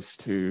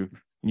exposed to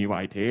new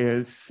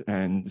ideas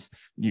and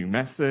new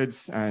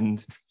methods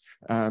and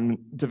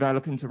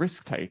develop into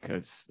risk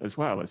takers as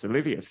well, as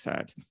Olivia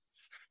said.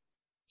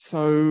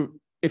 So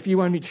if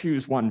you only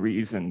choose one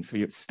reason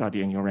for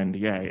studying your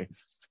MBA,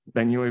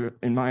 then you're,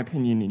 in my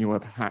opinion, you are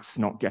perhaps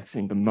not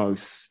getting the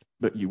most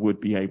that you would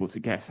be able to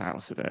get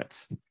out of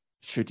it,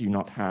 should you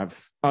not have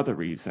other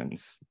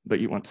reasons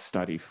that you want to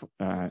study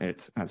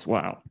it as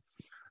well.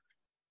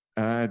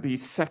 The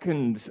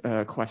second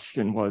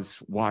question was,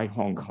 why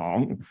Hong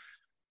Kong?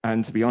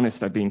 And to be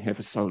honest, I've been here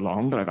for so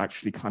long that I've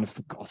actually kind of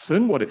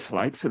forgotten what it's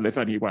like to live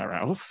anywhere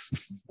else.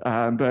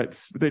 But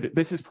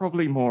this is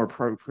probably more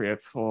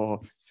appropriate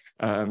for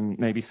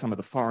maybe some of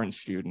the foreign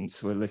students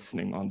who are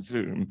listening on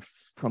Zoom.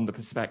 From the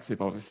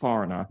perspective of a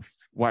foreigner,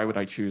 why would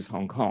I choose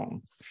Hong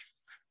Kong?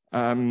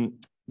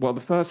 Well,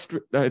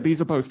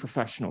 these are both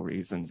professional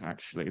reasons,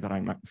 actually, that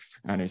I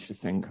managed to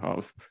think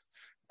of.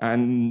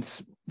 And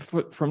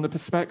from the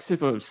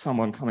perspective of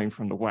someone coming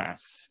from the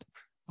West,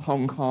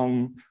 Hong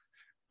Kong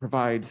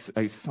provides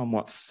a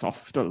somewhat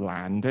softer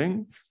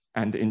landing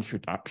and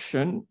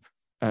introduction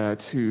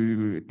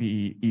to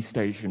the East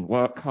Asian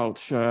work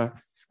culture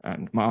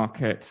and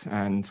market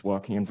and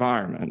working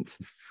environment.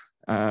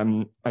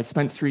 I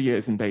spent 3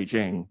 years in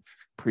Beijing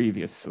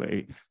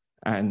previously,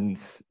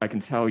 and I can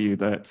tell you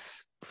that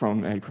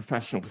from a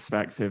professional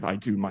perspective, I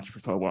do much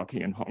prefer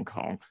working in Hong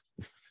Kong,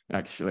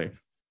 actually.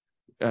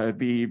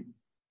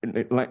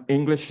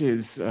 English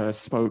is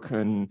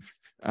spoken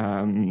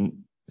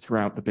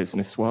throughout the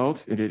business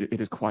world. It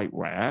is quite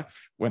rare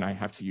when I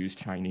have to use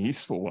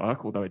Chinese for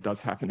work, although it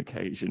does happen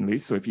occasionally.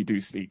 So if you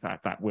do speak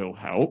that, that will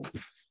help.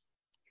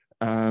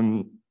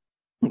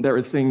 There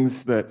are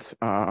things that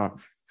are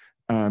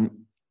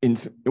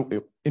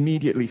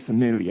immediately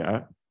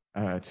familiar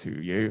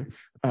to you,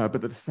 but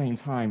at the same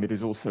time, it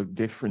is also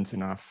different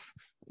enough,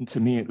 to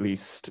me at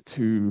least,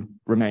 to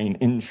remain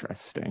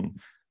interesting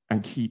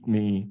and keep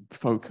me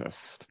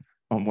focused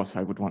on what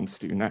I would want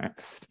to do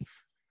next.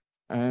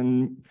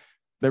 And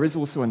there is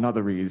also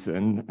another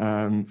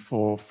reason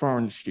for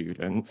foreign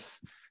students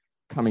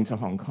coming to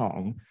Hong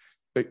Kong.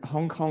 But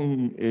Hong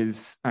Kong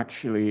is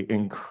actually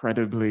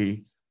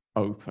incredibly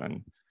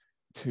open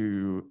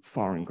to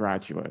foreign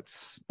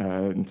graduates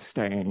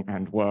staying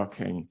and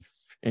working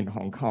in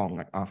Hong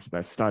Kong after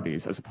their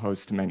studies, as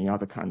opposed to many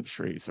other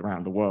countries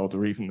around the world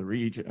or even the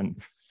region.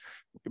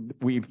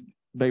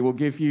 They will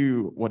give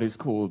you what is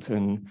called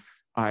an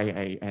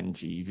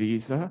IANG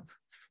visa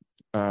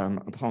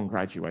upon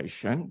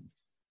graduation.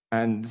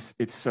 And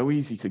it's so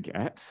easy to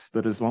get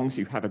that as long as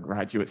you have a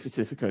graduate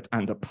certificate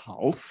and a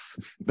pulse,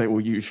 they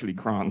will usually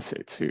grant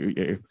it to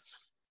you.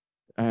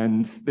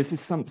 And this is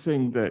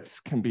something that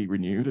can be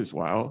renewed as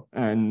well.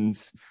 And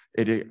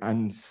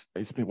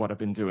it's been what I've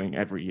been doing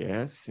every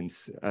year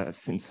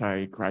since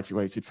I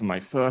graduated from my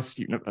first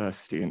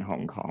university in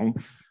Hong Kong.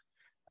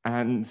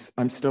 And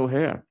I'm still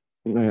here.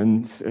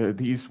 And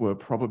these were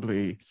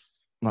probably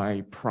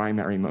my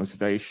primary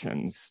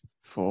motivations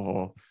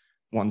for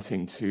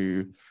wanting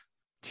to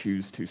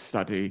choose to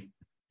study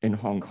in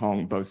Hong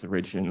Kong, both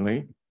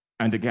originally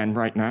and again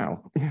right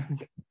now.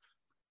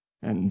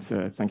 And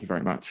thank you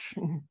very much.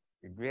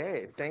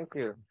 Great, thank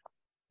you.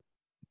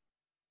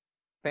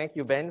 Thank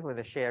you, Ben, for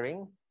the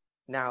sharing.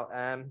 Now,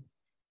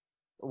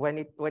 when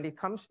it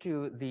comes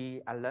to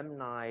the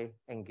alumni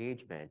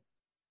engagement,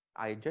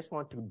 I just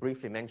want to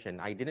briefly mention,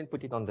 I didn't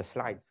put it on the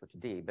slides for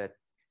today, but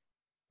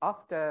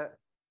after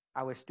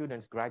our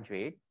students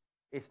graduate,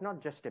 it's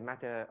not just a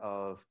matter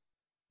of,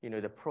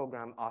 the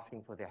program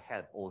asking for their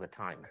help all the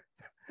time,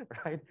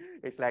 right?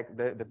 It's like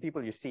the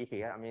people you see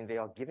here, I mean, they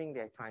are giving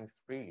their time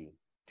freely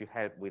to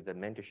help with the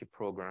mentorship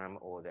program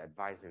or the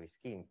advisory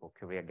scheme for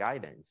career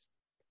guidance.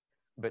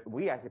 But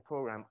we as a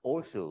program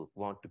also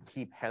want to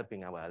keep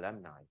helping our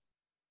alumni,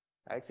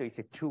 right? So it's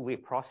a two-way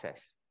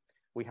process.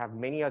 We have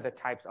many other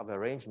types of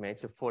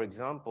arrangements. So for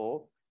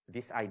example,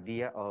 this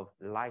idea of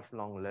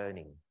lifelong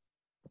learning.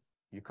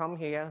 You come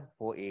here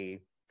for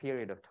a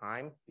period of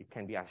time. It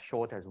can be as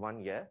short as 1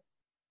 year.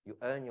 You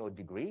earn your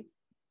degree.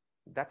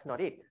 That's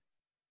not it,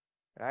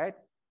 right?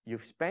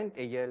 You've spent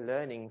a year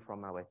learning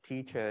from our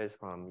teachers,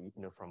 from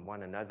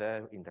one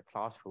another in the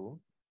classroom.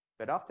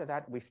 But after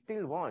that, we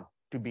still want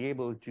to be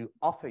able to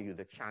offer you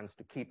the chance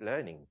to keep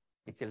learning.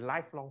 It's a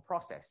lifelong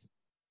process.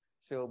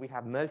 So we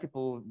have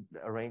multiple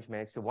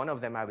arrangements. So one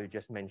of them I will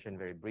just mention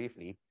very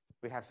briefly.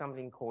 We have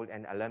something called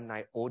an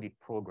alumni audit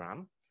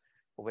program,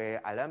 where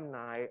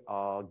alumni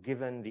are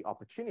given the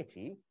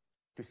opportunity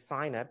to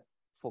sign up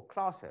for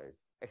classes,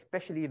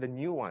 especially the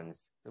new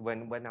ones.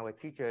 When our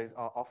teachers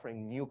are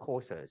offering new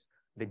courses,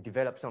 they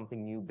develop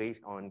something new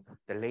based on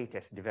the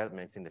latest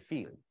developments in the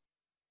field.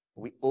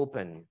 We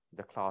open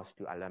the class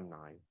to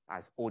alumni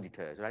as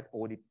auditors, right?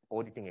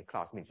 Auditing a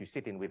class means you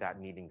sit in without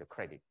needing the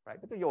credit, right?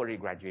 Because you already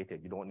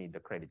graduated, you don't need the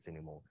credits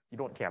anymore. You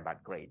don't care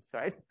about grades,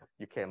 right?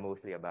 You care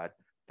mostly about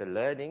the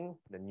learning,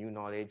 the new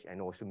knowledge,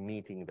 and also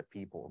meeting the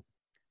people.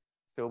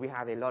 So we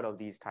have a lot of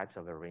these types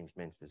of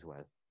arrangements as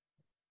well.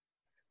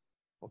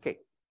 Okay,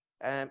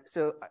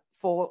 so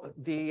for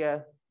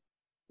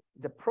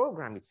the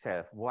program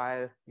itself,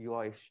 while you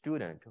are a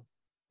student,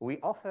 we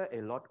offer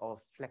a lot of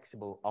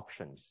flexible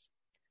options.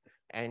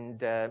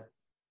 And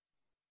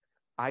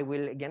I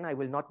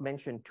will not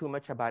mention too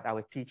much about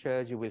our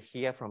teachers. You will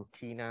hear from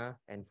Tina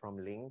and from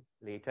Ling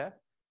later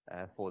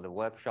for the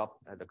workshop,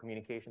 the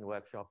communication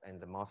workshop and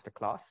the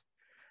masterclass.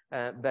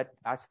 But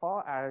as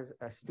far as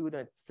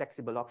student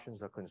flexible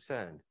options are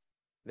concerned,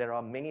 there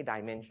are many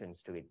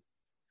dimensions to it.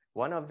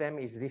 One of them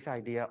is this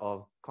idea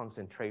of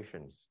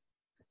concentrations.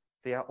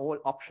 They are all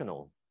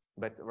optional,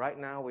 but right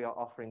now we are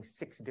offering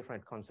 6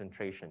 different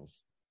concentrations.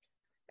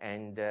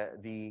 And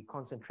the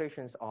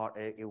concentrations are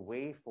a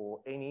way for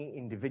any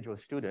individual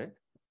student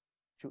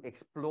to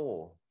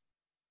explore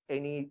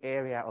any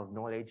area of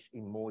knowledge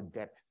in more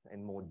depth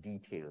and more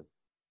detail.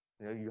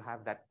 You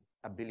have that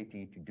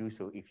ability to do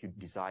so if you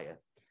desire.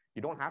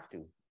 You don't have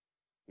to.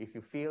 If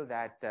you feel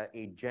that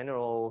a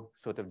general,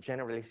 sort of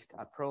generalist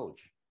approach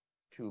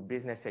to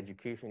business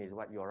education is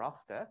what you're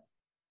after,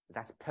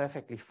 that's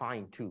perfectly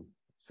fine too.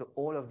 So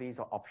all of these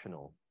are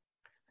optional.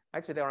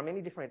 Right, so there are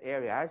many different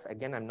areas.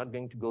 Again, I'm not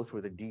going to go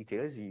through the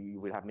details. You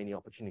will have many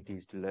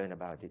opportunities to learn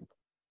about it.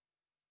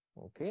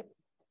 Okay.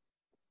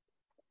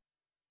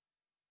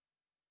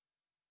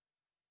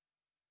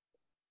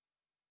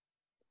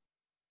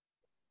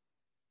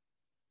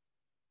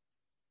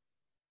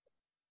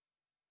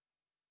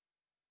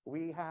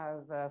 We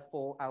have,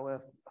 for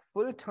our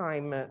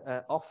full-time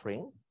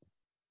offering,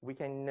 we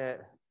can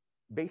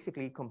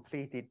basically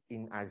complete it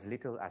in as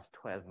little as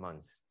 12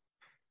 months.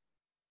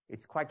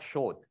 It's quite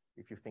short.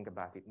 If you think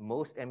about it,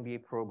 most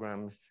MBA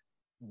programs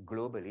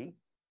globally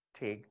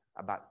take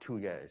about 2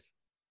 years.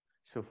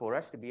 So for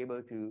us to be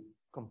able to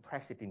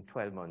compress it in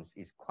 12 months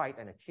is quite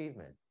an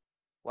achievement.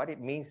 What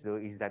it means though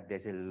is that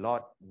there's a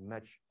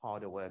much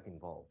harder work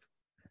involved,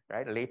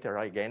 right? Later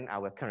again,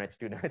 our current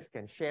students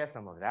can share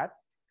some of that.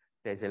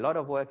 There's a lot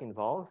of work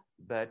involved,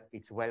 but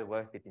it's well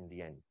worth it in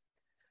the end.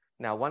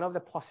 Now, one of the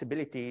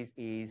possibilities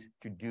is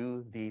to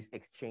do these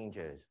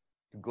exchanges,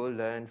 to go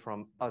learn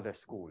from other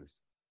schools.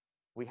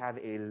 We have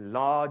a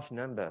large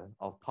number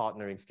of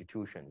partner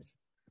institutions.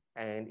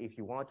 And if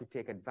you want to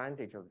take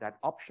advantage of that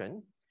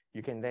option,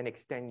 you can then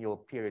extend your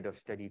period of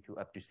study to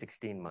up to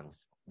 16 months,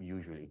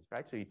 usually,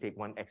 right? So you take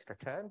 1 extra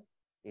term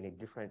in a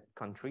different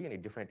country, in a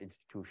different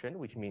institution,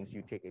 which means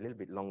you take a little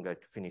bit longer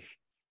to finish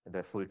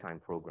the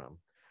full-time program.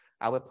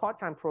 Our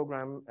part-time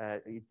program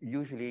it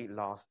usually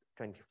lasts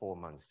 24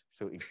 months.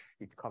 So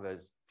it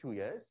covers 2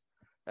 years.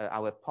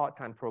 Our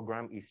part-time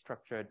program is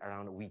structured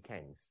around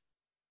weekends.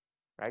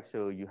 Right,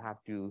 so you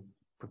have to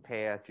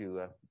prepare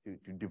to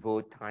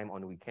devote time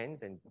on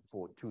weekends and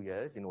for 2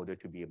 years in order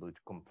to be able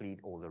to complete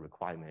all the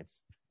requirements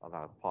of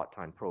our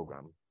part-time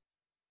program.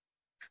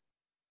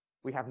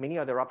 We have many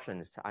other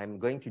options. I'm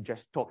going to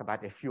just talk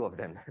about a few of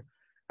them,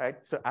 right?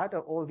 So out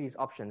of all these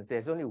options,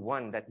 there's only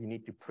one that you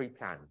need to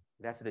pre-plan.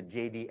 That's the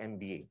JD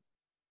MBA.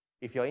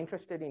 If you're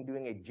interested in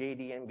doing a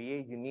JD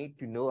MBA, you need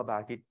to know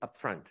about it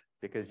upfront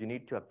because you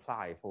need to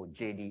apply for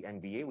JD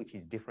MBA, which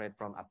is different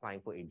from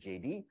applying for a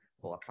JD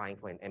or applying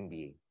for an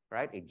MBA,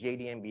 right? A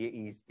JD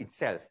MBA is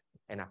itself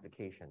an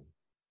application.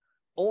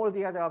 All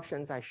the other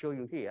options I show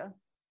you here,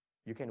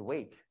 you can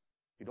wait.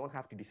 You don't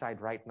have to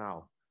decide right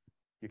now.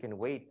 You can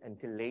wait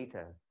until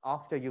later.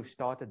 After you've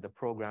started the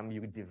program,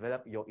 you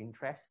develop your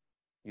interest.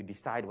 You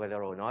decide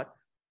whether or not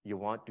you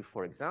want to,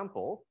 for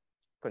example,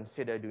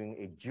 consider doing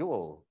a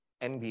dual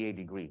MBA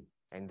degree.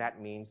 And that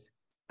means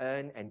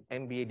earn an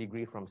MBA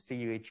degree from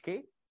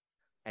CUHK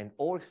and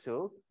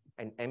also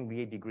an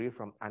MBA degree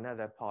from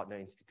another partner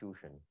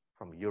institution,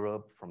 from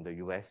Europe, from the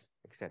US,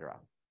 etc.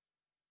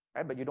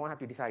 Right? But you don't have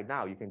to decide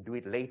now. You can do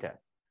it later.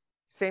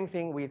 Same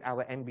thing with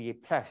our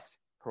MBA Plus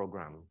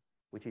program,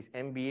 which is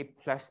MBA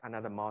plus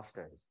another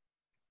master's.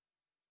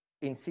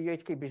 In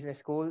CUHK Business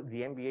School,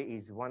 the MBA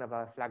is one of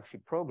our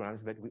flagship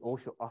programs, but we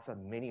also offer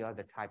many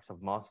other types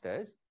of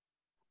masters,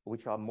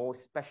 which are more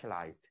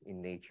specialized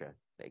in nature,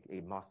 like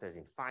a master's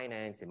in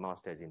finance, a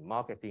master's in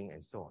marketing,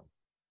 and so on.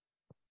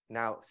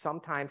 Now,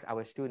 sometimes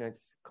our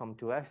students come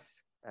to us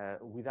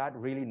without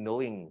really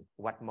knowing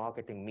what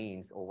marketing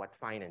means or what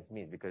finance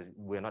means, because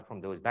we're not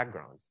from those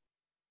backgrounds.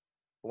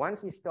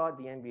 Once we start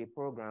the MBA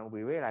program,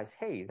 we realize,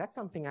 hey, that's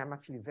something I'm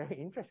actually very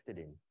interested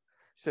in.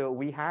 So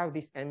we have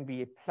this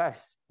MBA Plus,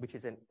 which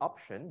is an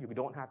option. You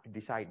don't have to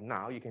decide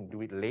now. You can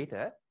do it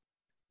later,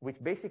 which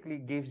basically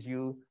gives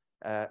you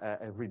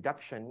a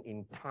reduction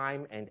in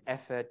time and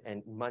effort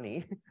and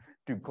money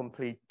to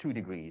complete 2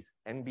 degrees,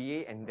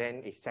 MBA, and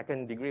then a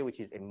second degree,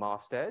 which is a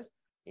master's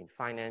in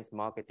finance,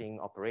 marketing,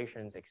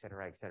 operations, et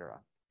cetera,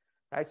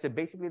 right? So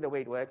basically the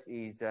way it works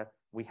is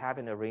we have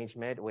an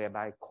arrangement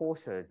whereby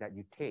courses that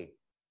you take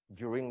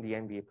during the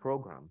MBA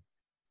program,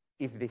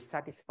 if they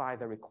satisfy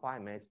the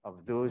requirements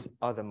of those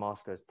other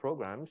master's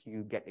programs,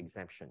 you get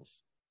exemptions.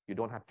 You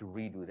don't have to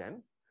redo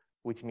them,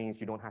 which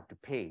means you don't have to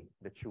pay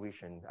the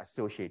tuition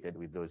associated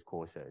with those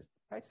courses,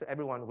 right? So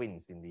everyone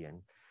wins in the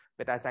end.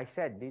 But as I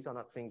said, these are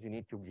not things you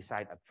need to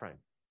decide upfront.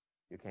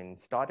 You can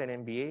start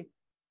an MBA,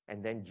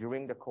 and then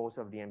during the course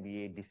of the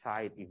MBA,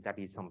 decide if that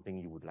is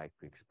something you would like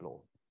to explore.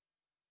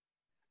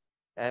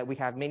 We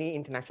have many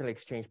international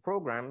exchange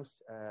programs.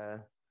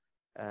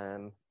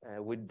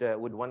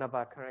 Would one of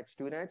our current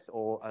students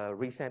or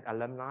recent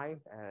alumni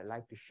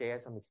like to share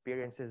some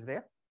experiences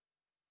there?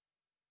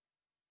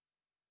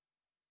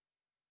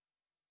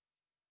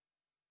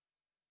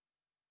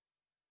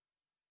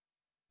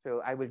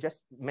 So I will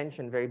just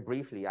mention very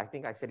briefly, I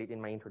think I said it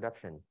in my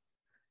introduction.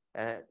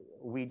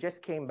 We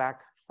just came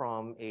back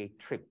from a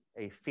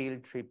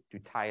field trip to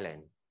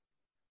Thailand.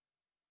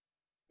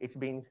 It's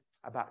been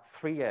about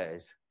 3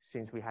 years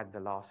since we had the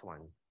last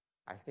one.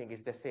 I think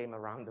it's the same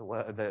around the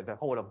world, the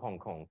whole of Hong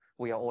Kong.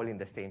 We are all in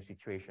the same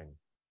situation.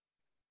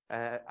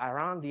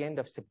 Around the end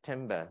of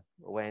September,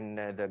 when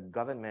the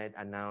government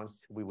announced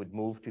we would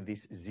move to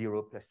this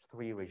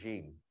 0+3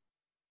 regime,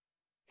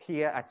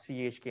 here at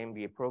CUHK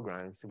MBA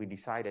programs, we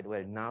decided,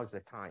 well, now's the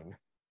time.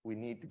 We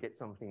need to get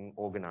something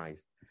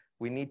organized.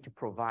 We need to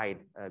provide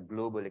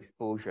global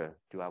exposure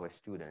to our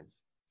students.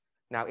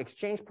 Now,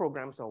 exchange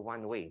programs are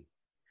one way,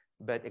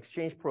 but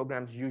exchange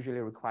programs usually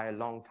require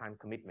long-time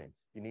commitments.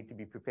 You need to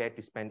be prepared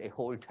to spend a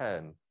whole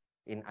term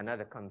in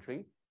another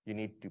country. You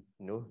need to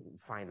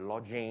find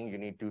lodging. You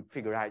need to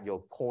figure out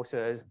your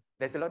courses.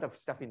 There's a lot of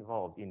stuff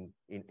involved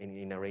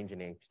in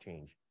arranging an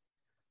exchange.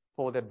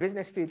 For the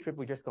business field trip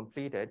we just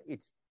completed,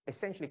 it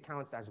essentially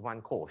counts as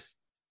one course.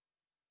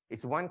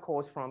 It's one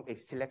course from a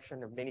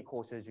selection of many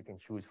courses you can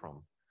choose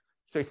from.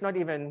 So it's not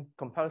even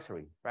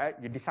compulsory, right?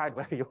 You decide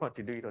whether you want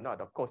to do it or not.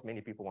 Of course,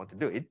 many people want to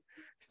do it.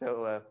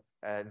 So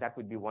that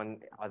would be one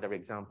other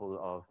example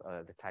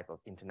of the type of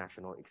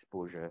international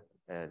exposure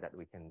that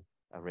we can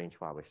arrange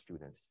for our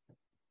students.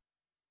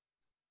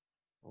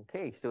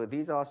 Okay, so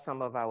these are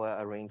some of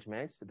our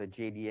arrangements, the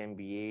JD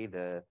MBA,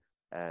 the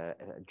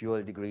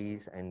dual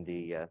degrees, and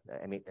the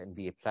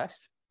MBA Plus.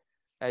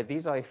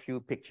 These are a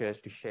few pictures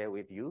to share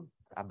with you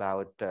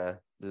about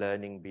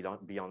learning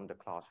beyond the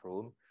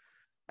classroom.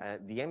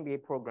 The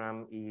MBA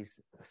program is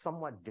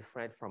somewhat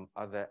different from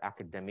other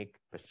academic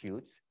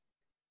pursuits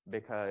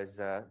because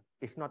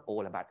it's not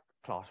all about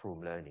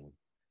classroom learning.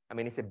 I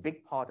mean, it's a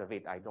big part of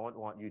it. I don't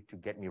want you to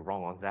get me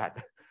wrong on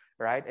that,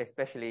 right?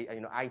 Especially,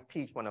 I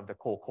teach one of the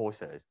core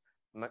courses.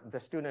 The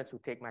students who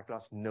take my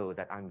class know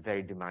that I'm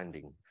very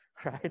demanding,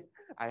 right?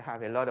 I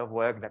have a lot of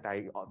work that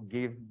I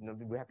give.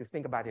 We have to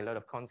think about a lot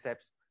of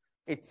concepts.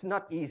 It's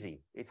not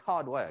easy. It's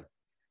hard work.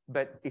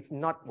 But it's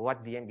not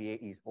what the MBA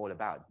is all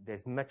about.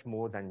 There's much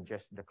more than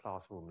just the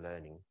classroom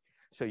learning.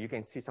 So you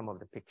can see some of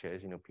the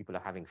pictures, people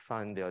are having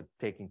fun, they're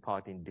taking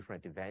part in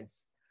different events,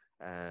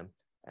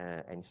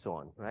 and so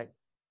on, right?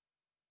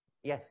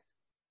 Yes.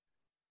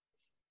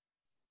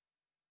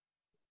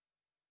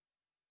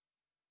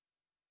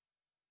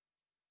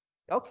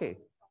 Okay.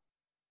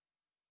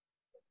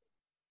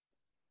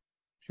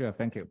 Sure,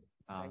 thank you.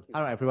 Thank you.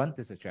 Hello, everyone.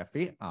 This is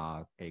Jeffrey,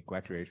 a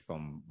graduate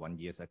from 1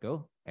 year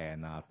ago,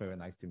 and very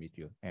nice to meet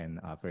you, and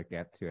very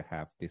glad to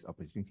have this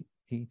opportunity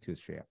to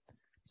share.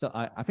 So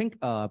I think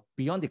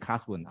beyond the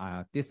classroom,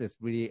 this is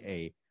really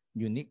a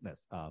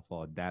uniqueness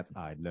for that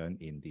I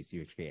learned in the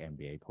CUHK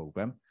MBA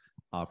program.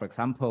 For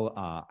example,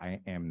 I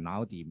am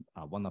now the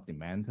one of the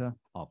mentor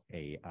of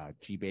a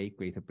GBA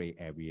Greater Bay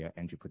Area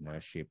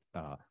Entrepreneurship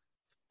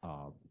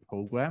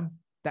program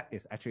that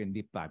is actually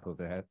led by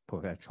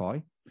Professor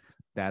Choi.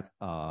 That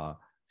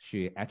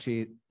she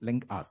actually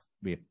linked us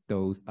with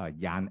those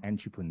young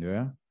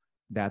entrepreneurs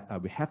that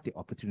we have the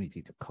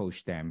opportunity to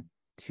coach them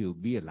to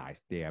realize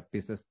their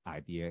business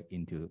idea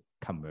into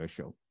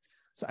commercial.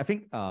 So I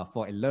think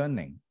for a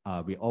learning,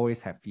 we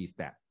always have 3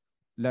 steps.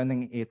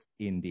 Learning it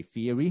in the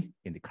theory,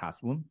 in the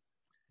classroom,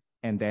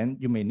 and then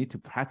you may need to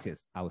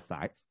practice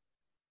outside.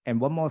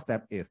 And one more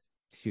step is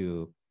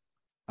to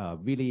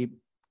really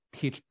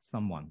teach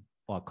someone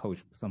or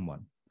coach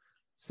someone.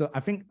 So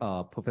I think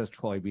Professor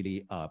Choi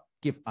really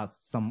give us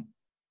some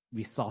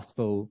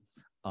resourceful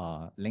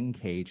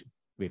linkage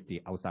with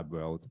the outside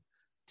world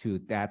to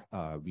that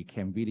we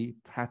can really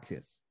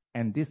practice.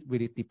 And this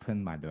really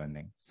deepened my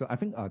learning. So I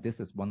think this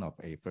is one of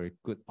a very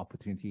good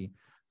opportunity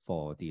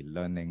for the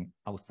learning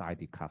outside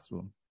the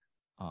classroom.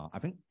 I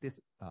think this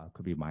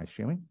could be my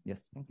sharing.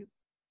 Yes, thank you.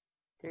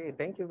 Okay,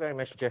 thank you very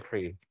much,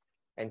 Jeffrey.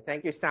 And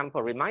thank you, Sam,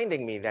 for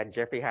reminding me that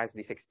Jeffrey has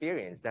this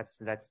experience. That's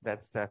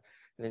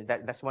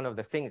one of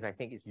the things I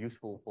think is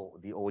useful for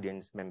the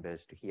audience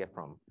members to hear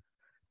from.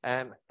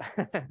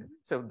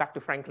 So back to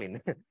Franklin.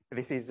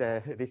 This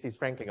is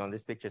Franklin on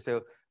this picture.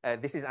 So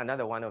this is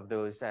another one of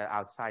those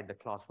outside the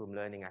classroom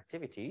learning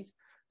activities.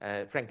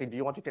 Franklin, do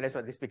you want to tell us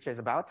what this picture is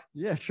about?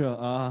 Yeah,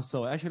 sure.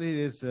 So actually,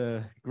 it is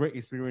a great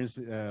experience.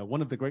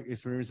 One of the great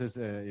experiences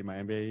in my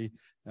MBA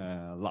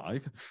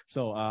life.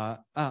 So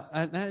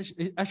and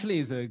actually,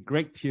 it's a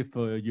great tip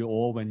for you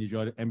all when you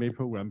join the MBA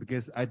program,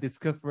 because I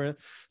discovered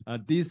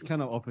this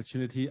kind of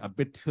opportunity a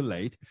bit too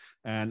late.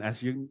 And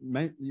as you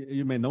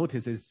may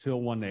notice, it's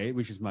 2018,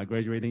 which is my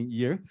graduating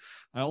year.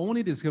 I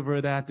only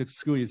discovered that the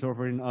school is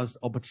offering us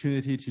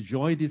opportunity to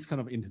join this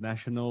kind of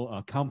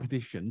international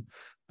competition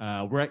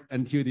right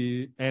until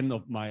the end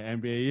of my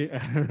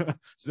MBA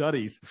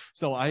studies.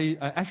 So I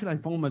actually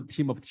formed a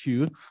team of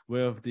 2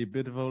 with the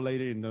beautiful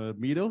lady in the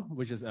middle,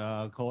 which is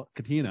called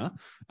Katina.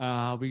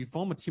 We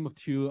formed a team of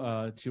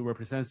 2 to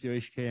represent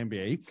CUHK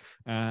MBA,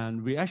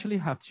 and we actually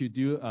have to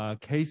do a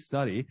case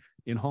study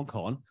in Hong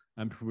Kong,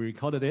 and we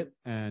recorded it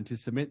and to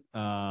submit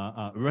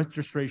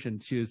registration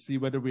to see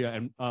whether we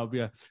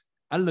are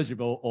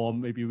eligible, or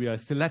maybe we are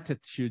selected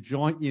to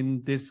join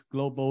in this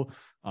global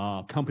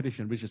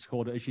competition, which is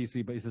called the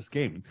HEC Business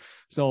Game.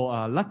 So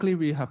luckily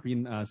we have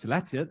been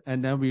selected,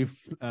 and then we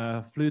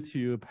flew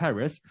to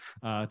Paris,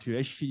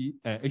 to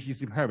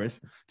HEC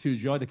Paris to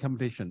join the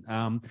competition.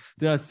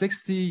 There are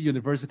 60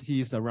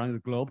 universities around the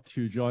globe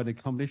to join the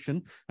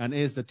competition, and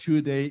it's a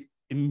 2-day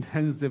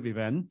intensive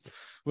event,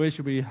 which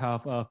we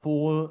have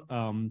 4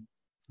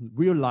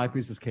 real-life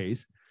business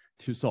case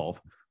to solve.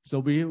 So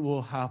we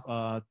will have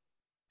a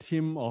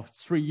team of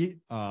 3.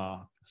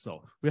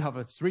 So we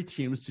have 3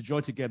 teams to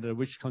join together,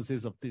 which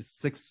consists of these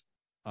 6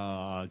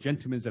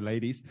 gentlemen and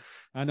ladies,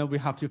 and then we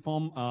have to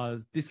form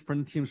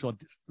different teams for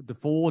the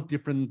 4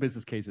 different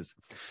business cases.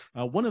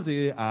 One of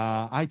the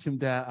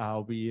items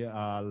that we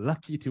are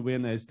lucky to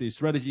win is the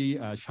strategy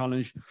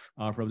challenge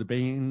from the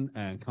Bain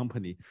and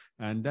Company,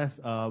 and that's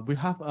we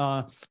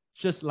have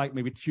just like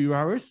maybe 2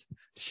 hours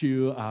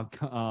to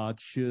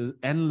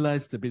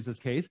analyze the business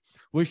case,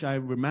 which I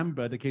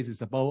remember the case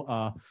is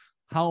about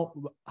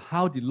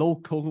how the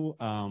local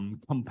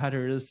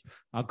competitors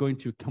are going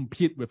to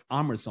compete with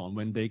Amazon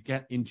when they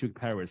get into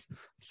Paris.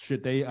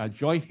 Should they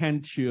join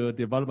hands to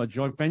develop a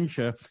joint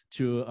venture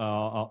to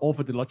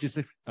offer the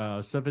logistic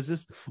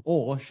services,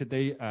 or should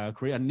they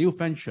create a new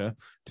venture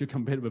to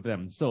compete with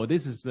them? So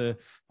this is the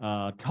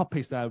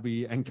topics that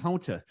we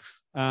encounter.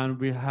 And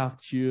we have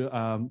to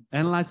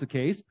analyze the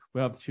case. We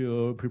have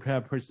to prepare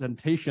a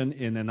presentation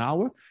in an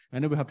hour,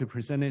 and then we have to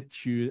present it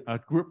to a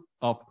group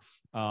of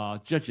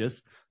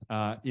judges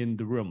in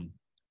the room.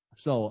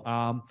 So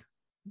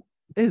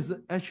it's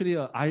actually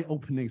an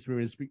eye-opening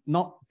experience,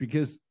 not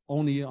because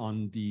only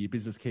on the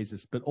business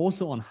cases, but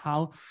also on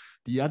how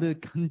the other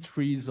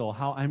countries or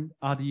how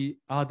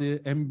other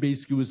MBA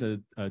schools are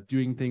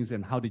doing things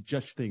and how they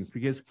judge things.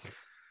 Because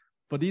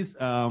for this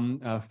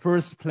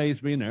first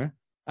place winner,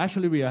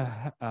 actually we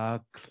are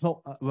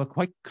we're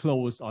quite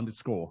close on the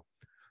score.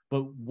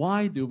 But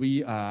why do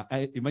we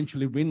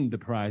eventually win the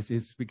prize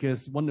is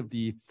because one of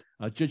the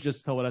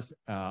judges told us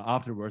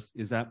afterwards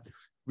is that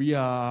we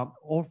are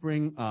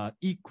offering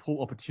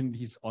equal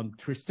opportunities on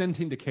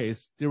presenting the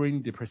case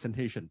during the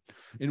presentation,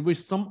 in which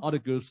some other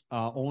groups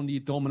are only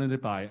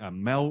dominated by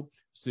male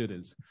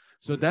students.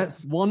 So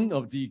that's one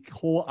of the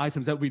core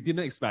items that we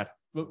didn't expect.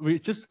 We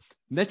just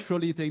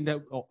naturally think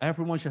that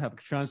everyone should have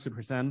a chance to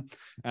present,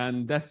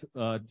 and that's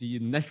the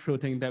natural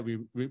thing that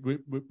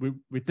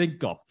we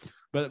think of.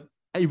 But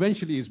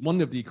eventually is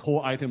one of the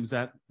core items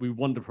that we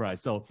won the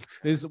prize. So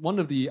it's one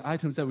of the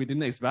items that we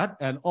didn't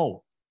expect. And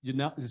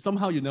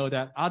somehow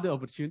that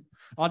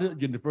other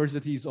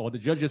universities or the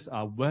judges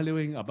are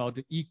valuing about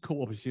the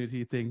equal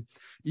opportunity thing,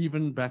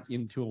 even back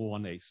in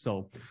 2018.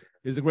 So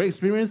it's a great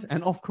experience.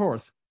 And of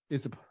course,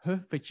 it's a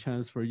perfect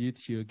chance for you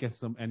to get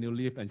some annual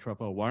leave and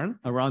travel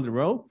around the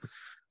world.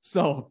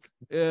 So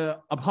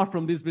apart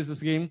from this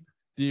business game,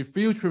 the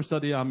field trip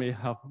study I may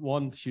have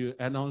want to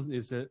announce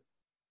is that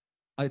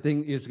I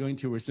think is going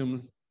to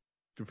resume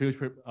the field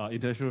trip,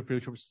 international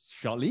field trips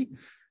shortly.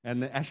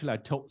 And actually I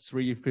took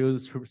 3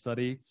 field trip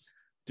study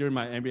during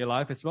my MBA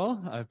life as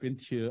well. I've been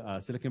to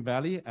Silicon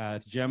Valley,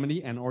 to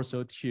Germany, and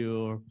also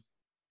to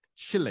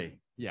Chile.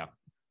 Yeah.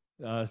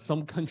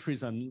 Some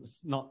countries are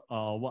not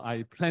what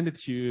I planned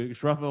to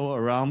travel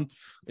around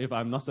if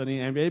I'm not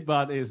studying MBA,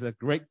 but it's a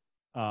great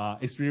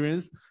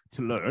experience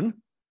to learn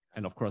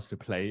and of course to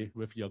play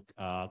with your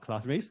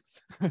classmates.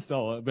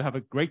 So we have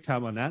a great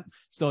time on that.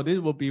 So this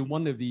will be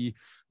one of the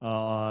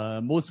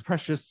most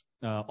precious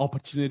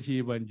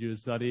opportunity when you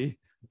study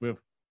with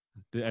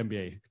the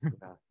MBA.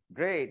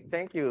 Great,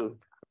 thank you.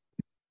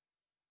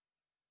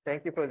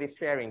 Thank you for this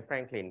sharing,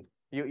 Franklin.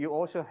 You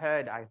also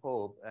heard, I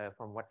hope,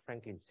 from what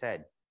Franklin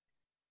said.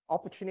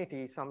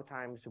 Opportunities,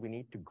 sometimes we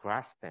need to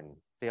grasp them.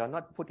 They are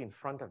not put in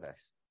front of us.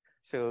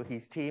 So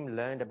his team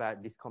learned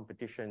about this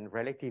competition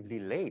relatively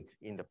late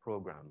in the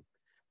program,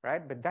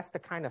 right? But that's the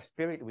kind of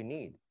spirit we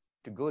need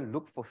to go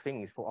look for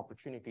things, for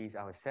opportunities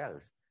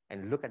ourselves,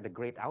 and look at the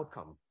great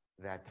outcome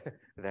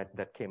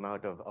that came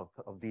out of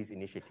these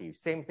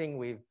initiatives. Same thing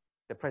with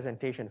the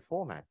presentation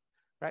format,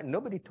 right?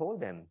 Nobody told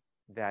them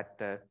that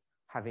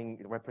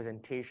having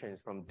representations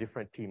from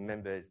different team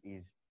members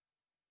is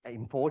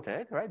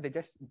important, right? They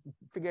just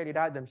figured it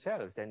out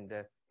themselves. And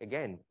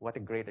again, what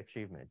a great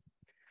achievement.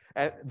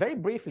 Very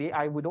briefly,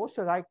 I would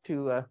also like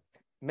to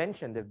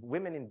mention the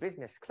Women in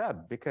Business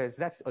Club, because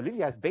that's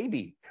Olivia's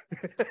baby,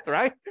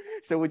 right?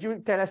 So would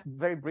you tell us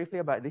very briefly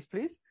about this,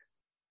 please?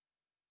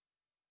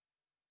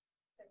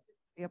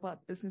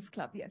 About business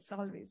club, yes,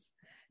 always.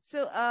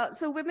 So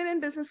Women in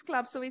Business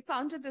Club. So we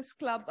founded this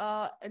club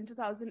in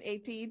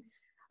 2018.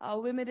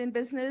 Women in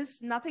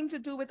business, nothing to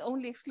do with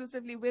only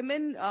exclusively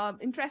women.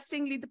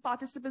 Interestingly, the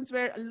participants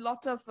were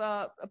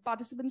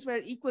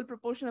equal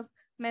proportion of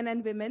men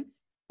and women.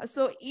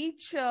 So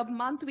each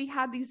month we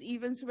had these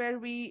events where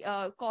we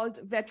called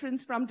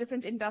veterans from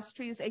different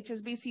industries,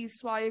 HSBC,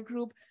 Swire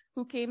Group,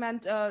 who came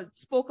and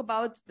spoke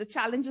about the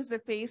challenges they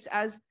faced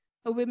as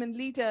women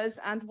leaders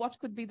and what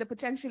could be the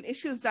potential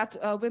issues that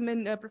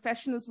women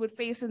professionals would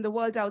face in the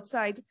world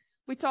outside.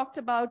 We talked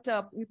about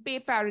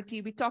pay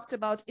parity. We talked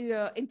about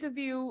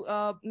interview,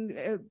 how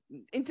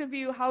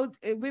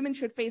women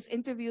should face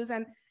interviews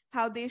and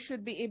how they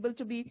should be able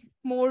to be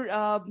more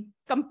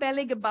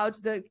compelling about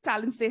the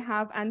talents they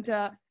have and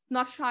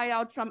not shy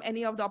out from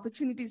any of the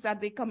opportunities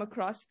that they come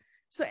across.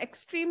 So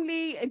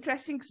extremely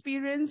interesting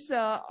experience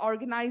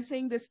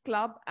organizing this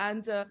club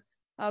and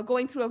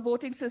going through a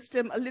voting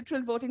system, a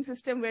literal voting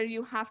system where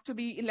you have to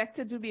be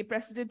elected to be a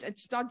president.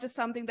 It's not just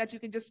something that you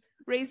can just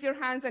raise your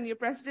hands and you're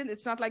president.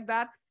 It's not like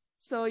that.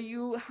 So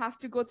you have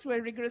to go through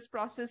a rigorous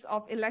process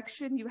of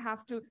election. You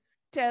have to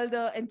tell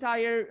the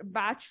entire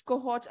batch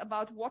cohort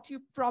about what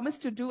you promise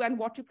to do and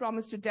what you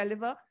promise to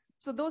deliver.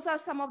 So those are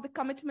some of the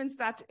commitments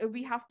that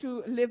we have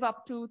to live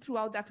up to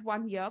throughout that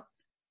 1 year.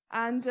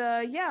 And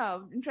yeah,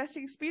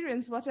 interesting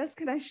experience. What else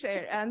can I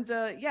share? And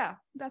yeah,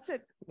 that's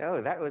it.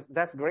 No,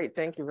 that's great.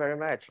 Thank you very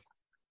much.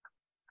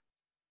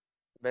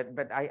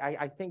 But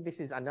I think this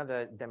is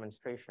another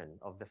demonstration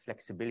of the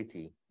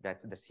flexibility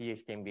that the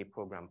CUHK MBA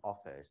program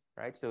offers,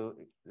 right? So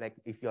like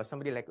if you're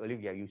somebody like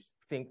Olivia, you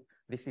think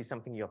this is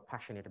something you're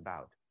passionate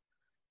about.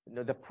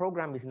 No, the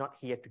program is not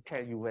here to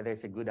tell you whether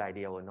it's a good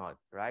idea or not,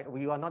 right?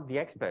 We are not the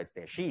experts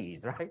there. She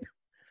is, right?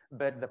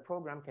 But the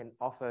program can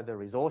offer the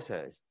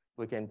resources.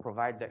 We can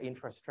provide the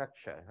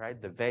infrastructure, right?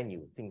 The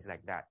venue, things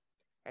like that.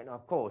 And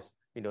of course,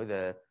 you know,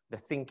 the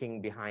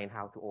thinking behind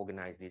how to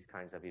organize these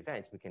kinds of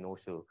events, we can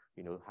also,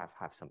 you know,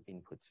 have some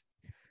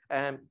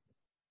inputs.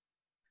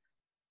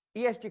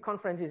 ESG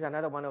conference is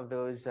another one of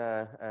those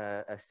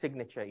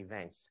signature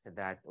events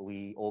that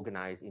we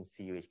organize in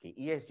CUHK.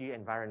 ESG,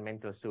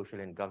 environmental, social,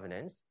 and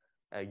governance,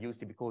 used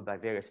to be called by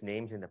various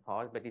names in the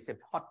past, but it's a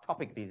hot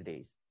topic these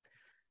days.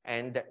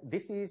 And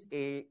this is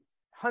a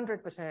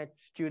 100%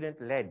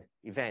 student-led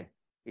event.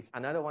 It's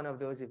another one of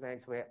those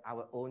events where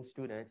our own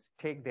students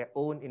take their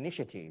own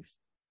initiatives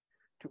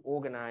to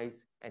organize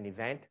an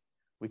event,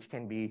 which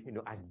can be, you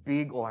know, as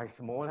big or as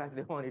small as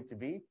they want it to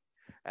be.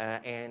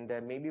 And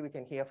maybe we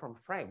can hear from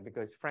Frank,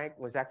 because Frank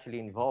was actually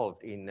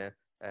involved in the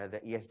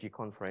ESG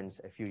conference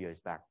a few years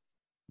back.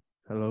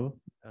 Hello,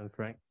 I'm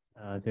Frank,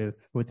 the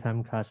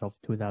full-time class of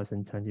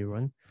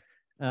 2021.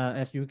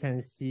 As you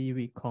can see,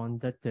 we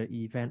conduct the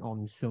event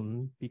on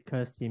Zoom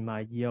because in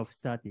my year of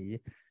study,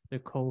 the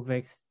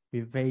COVID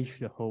ravaged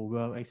the whole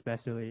world,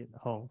 especially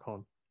Hong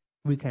Kong.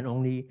 We can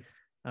only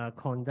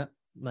conduct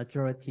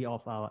majority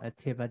of our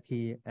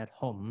activity at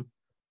home.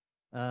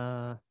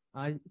 I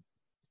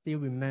still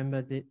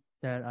remember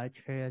that I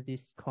chair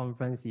this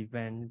conference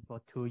event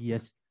for 2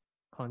 years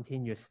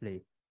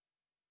continuously.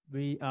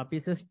 Our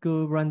business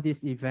school run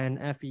this event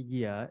every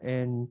year,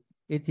 and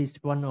it is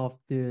one of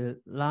the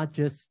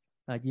largest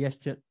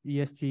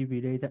ESG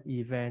related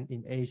event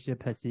in Asia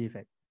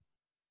Pacific.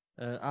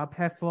 Our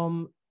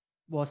platform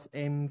was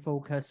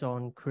focused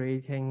on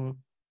creating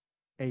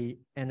an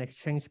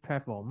exchange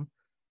platform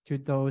to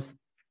those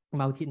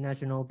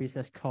multinational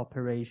business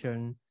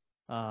corporation,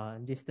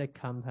 listed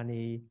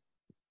company,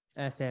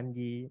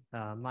 SME,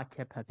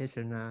 market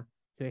practitioner,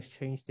 to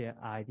exchange their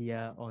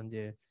idea on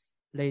the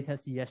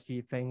latest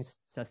ESG things,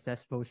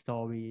 successful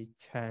story,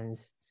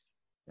 trends,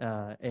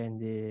 and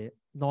the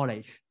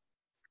knowledge.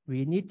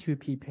 We need to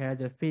prepare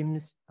the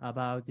themes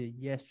about the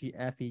ESG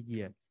every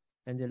year.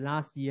 And the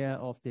last year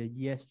of the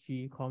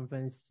ESG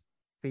conference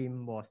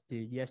theme was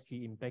the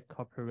ESG in big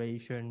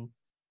corporation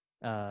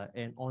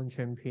and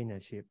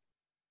entrepreneurship.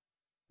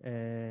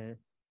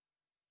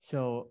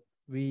 So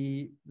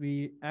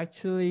we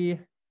actually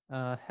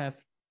have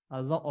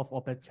a lot of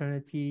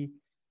opportunity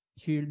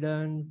to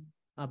learn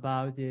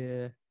about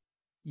the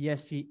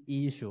ESG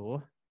issue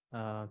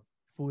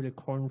through the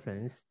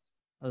conference,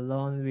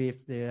 along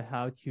with the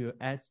how to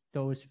add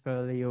those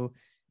value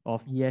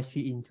of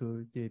ESG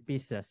into the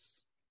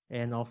business,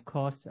 and of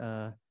course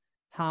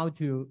how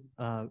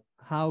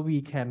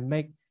we can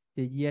make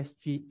the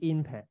ESG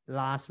impact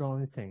last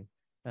lasting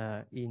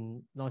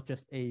in not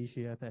just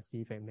Asia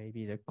Pacific,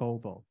 maybe the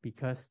global,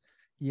 because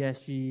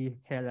ESG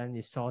talent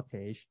is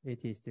shortage.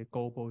 It is the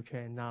global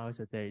trend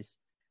nowadays.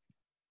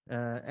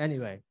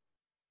 Anyway,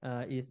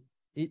 it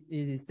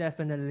is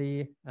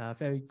definitely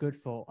very good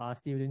for our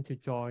students to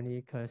join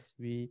it, because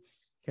we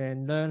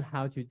can learn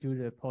how to do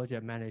the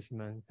project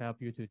management,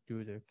 help you to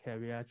do the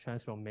career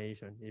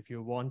transformation if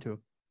you want to,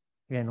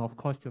 and of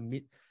course to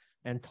meet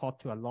and talk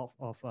to a lot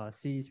of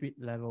C-suite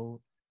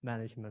level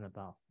management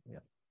about. Yeah.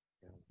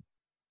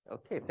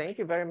 Okay, thank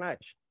you very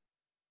much.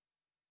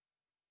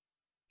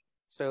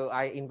 So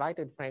I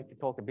invited Frank to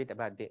talk a bit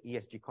about the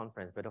ESG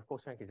conference, but of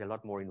course Frank is a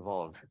lot more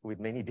involved with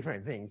many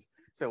different things.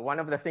 So one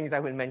of the things I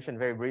will mention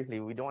very briefly,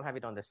 we don't have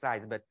it on the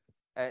slides, but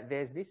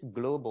there's this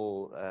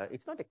global,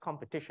 it's not a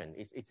competition,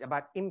 it's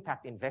about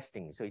impact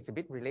investing. So it's a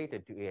bit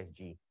related to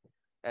ESG,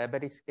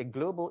 but it's a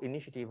global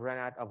initiative run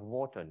out of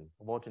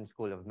Wharton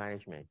School of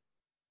Management.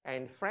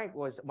 And Frank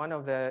was one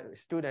of the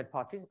student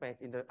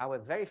participants in our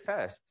very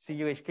first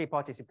CUHK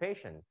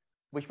participation,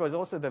 which was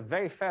also the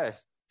very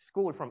first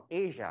school from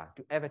Asia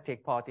to ever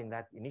take part in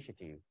that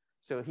initiative.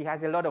 So he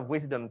has a lot of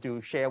wisdom to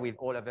share with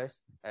all of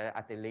us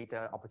at a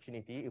later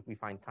opportunity if we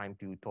find time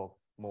to talk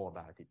more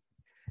about it.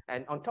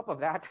 And on top of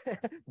that,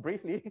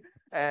 briefly,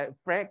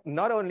 Frank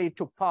not only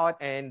took part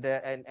and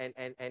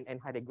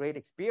had a great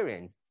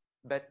experience,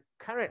 but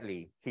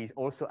currently he's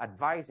also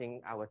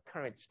advising our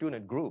current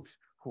student groups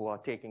who are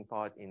taking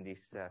part in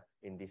this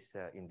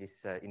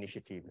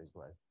initiative as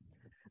well.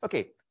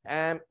 Okay.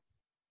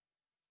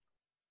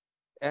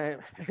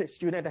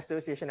 Student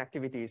association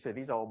activities. So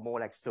these are more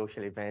like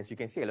social events. You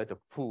can see a lot of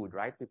food,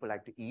 right? People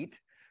like to eat.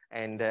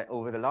 And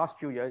over the last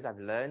few years, I've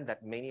learned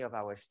that many of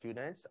our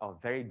students are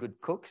very good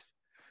cooks.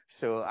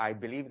 So I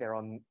believe there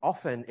are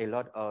often a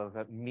lot of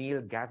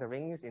meal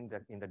gatherings in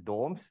the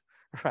dorms,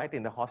 right?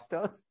 In the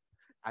hostels.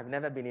 I've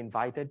never been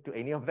invited to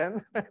any of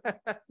them.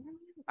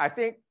 I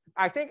think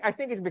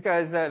it's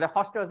because the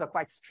hostels are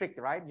quite strict,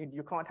 right?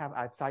 You can't have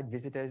outside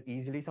visitors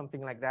easily,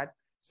 something like that.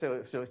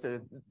 So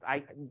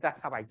that's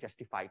how I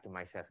justify it to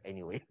myself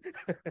anyway.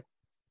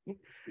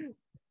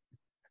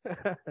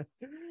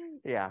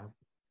 Yeah.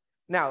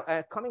 Now,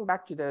 coming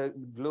back to the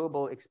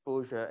global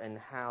exposure and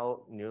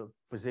how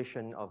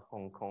position of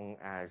Hong Kong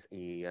as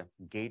a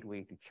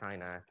gateway to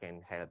China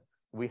can help.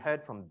 We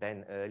heard from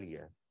Ben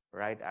earlier,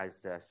 right,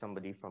 as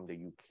somebody from the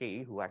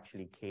UK who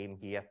actually came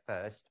here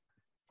first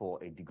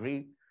for a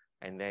degree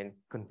and then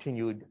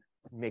continued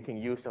making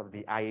use of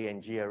the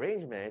IANG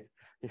arrangement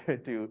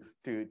to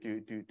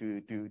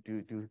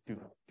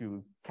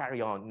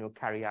carry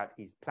out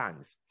his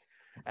plans.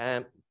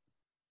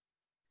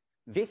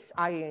 This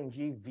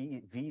IANG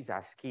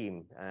visa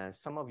scheme,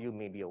 some of you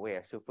may be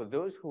aware. So for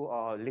those who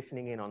are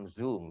listening in on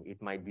Zoom,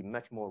 it might be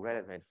much more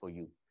relevant for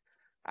you.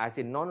 As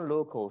a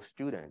non-local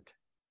student,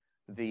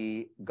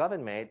 the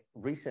government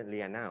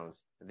recently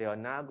announced they are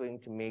now going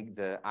to make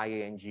the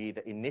IANG,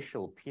 the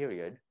initial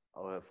period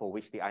for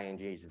which the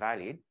IANG is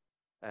valid,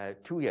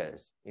 2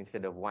 years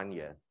instead of 1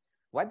 year.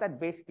 What that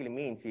basically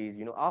means is,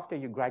 after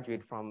you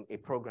graduate from a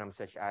program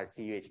such as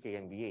CUHK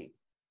MBA,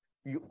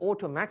 you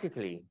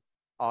automatically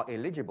are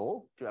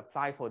eligible to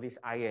apply for this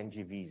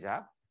IANG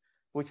visa,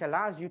 which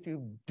allows you to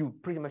do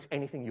pretty much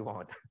anything you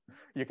want.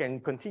 You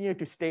can continue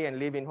to stay and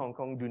live in Hong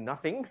Kong, do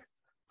nothing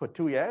for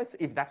 2 years,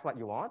 if that's what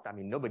you want. I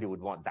mean, nobody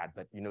would want that,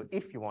 but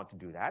if you want to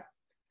do that,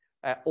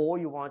 or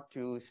you want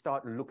to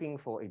start looking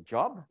for a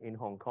job in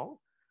Hong Kong,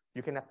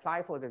 you can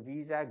apply for the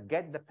visa,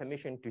 get the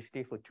permission to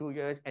stay for 2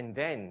 years, and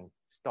then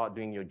start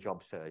doing your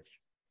job search.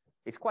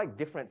 It's quite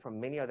different from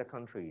many other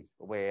countries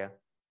where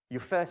you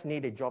first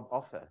need a job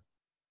offer,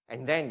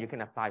 and then you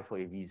can apply for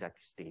a visa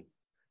to stay.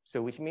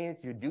 So which means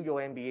you do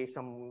your MBA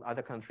some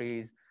other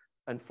countries.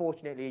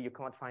 Unfortunately, you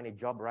can't find a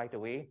job right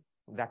away.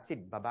 That's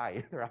it,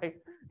 bye-bye, right?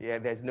 Yeah,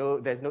 there's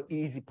no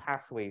easy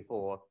pathway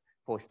for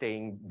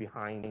staying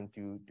behind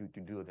to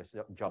do the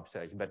job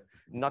search, but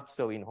not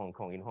so in Hong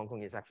Kong. In Hong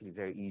Kong, it's actually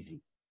very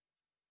easy.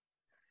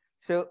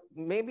 So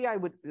maybe I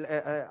would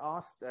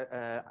ask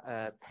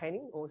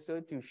Penny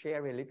also to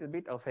share a little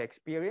bit of her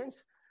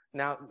experience.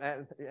 Now,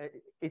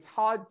 it's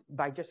hard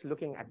by just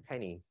looking at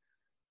Penny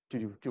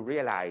to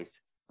realize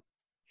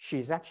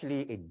she's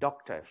actually a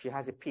doctor. She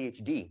has a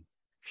PhD.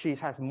 She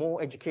has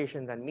more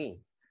education than me.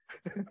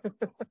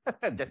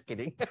 Just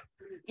kidding.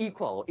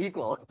 Equal.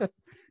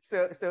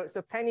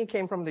 So Penny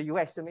came from the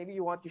US. So maybe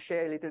you want to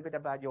share a little bit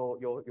about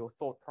your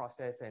thought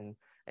process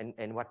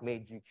and what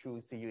made you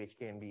choose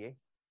CUHK MBA.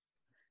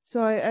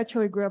 So I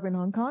actually grew up in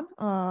Hong Kong.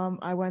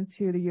 I went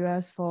to the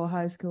US for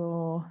high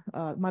school,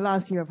 my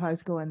last year of high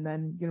school, and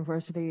then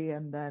university,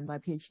 and then my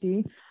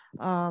PhD.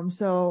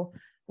 So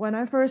when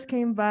I first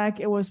came back,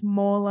 it was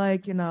more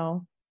like,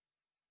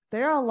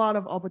 there are a lot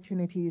of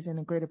opportunities in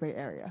the Greater Bay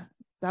Area.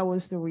 That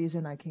was the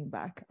reason I came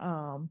back.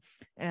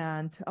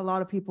 And a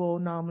lot of people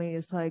normally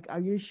is like, are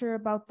you sure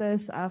about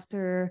this?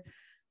 After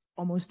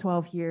almost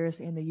 12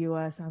 years in the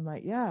US, I'm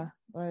like, yeah,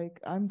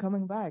 like I'm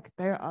coming back.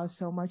 There are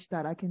so much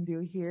that I can do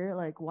here.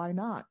 Like, why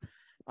not?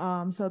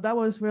 So that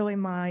was really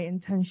my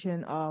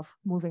intention of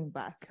moving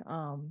back.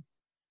 And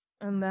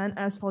then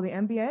as for the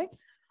MBA,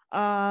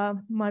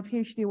 my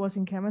PhD was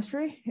in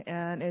chemistry,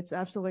 and it's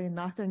absolutely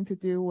nothing to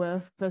do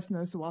with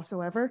business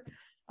whatsoever.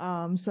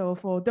 So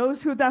for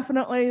those who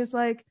definitely is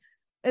like,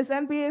 is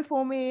MBA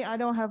for me? I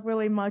don't have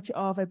really much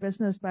of a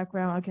business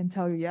background. I can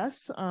tell you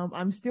yes.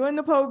 I'm still in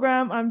the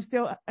program. I'm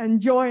still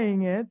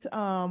enjoying it.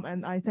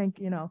 And I think,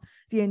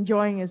 the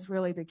enjoying is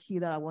really the key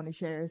that I want to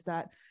share is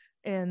that,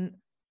 and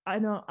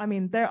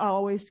there are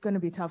always going to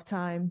be tough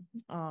time.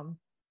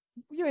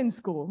 You're in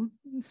school.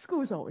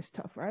 School is always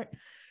tough, right?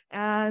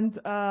 And,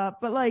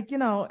 but like,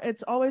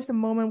 it's always the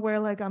moment where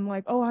like, I'm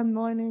like, oh, I'm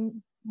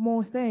learning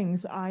more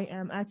things. I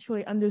am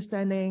actually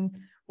understanding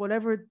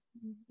whatever,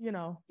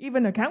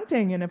 even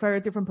accounting in a very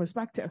different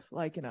perspective,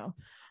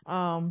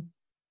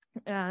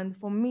 and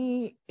for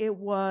me,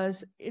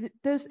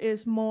 this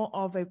is more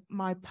of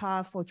my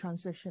path for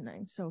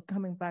transitioning. So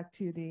coming back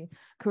to the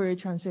career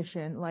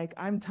transition, like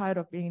I'm tired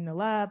of being in the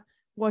lab.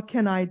 What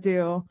can I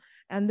do?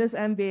 And this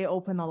MBA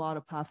opened a lot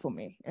of path for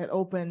me. It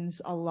opens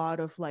a lot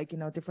of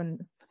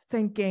different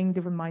thinking,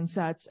 different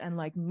mindsets, and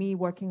like me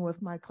working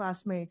with my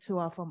classmates who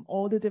are from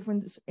all the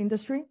different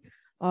industry,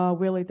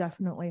 really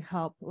definitely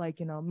help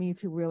me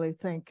to really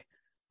think,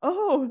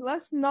 oh,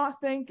 let's not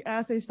think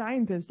as a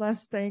scientist,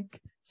 let's think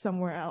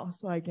somewhere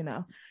else,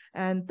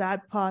 and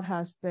that part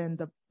has been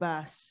the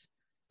best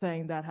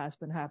thing that has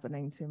been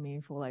happening to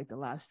me for like the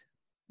last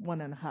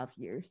 1.5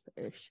 years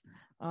ish.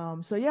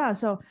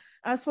 So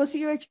as for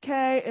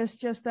CUHK, it's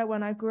just that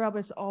when I grew up,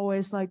 it's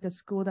always like the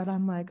school that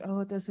I'm like,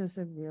 oh, this is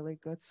a really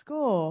good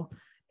school.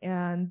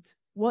 And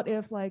what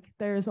if like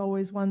there's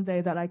always one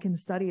day that I can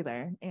study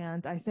there?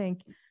 And I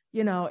think,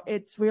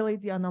 it's really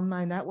the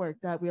alumni network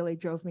that really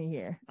drove me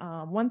here.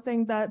 One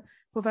thing that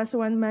Professor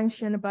Wen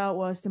mentioned about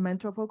was the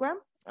mentor program.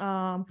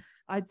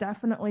 I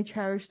definitely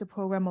cherish the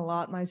program a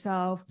lot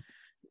myself.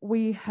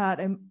 I had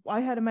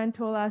a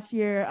mentor last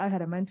year. I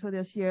had a mentor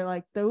this year.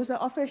 Like those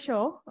are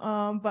official,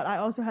 but I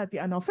also had the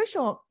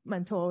unofficial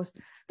mentors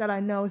that I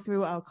know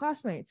through our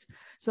classmates.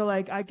 So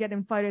like I get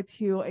invited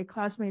to a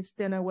classmates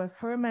dinner with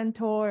her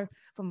mentor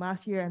from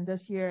last year and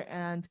this year,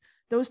 and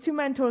those two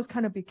mentors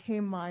kind of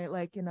became my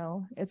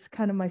it's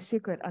kind of my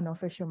secret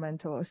unofficial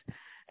mentors.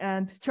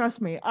 And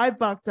trust me, I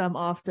bug them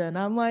often.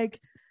 I'm like,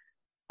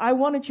 I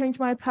want to change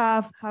my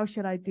path. How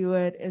should I do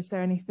it? Is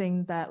there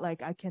anything that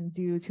like I can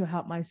do to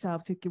help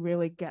myself to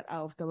really get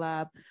out of the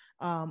lab?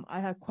 I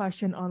had a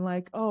question on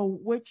like, oh,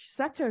 which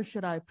sector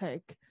should I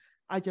pick?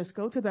 I just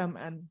go to them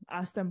and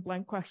ask them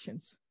blank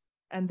questions.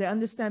 And they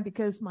understand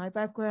because my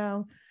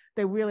background,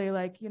 they really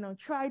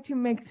try to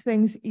make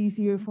things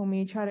easier for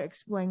me, try to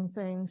explain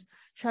things,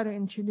 try to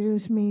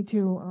introduce me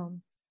to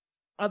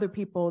other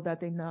people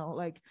that they know.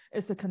 Like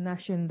it's the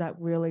connection that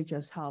really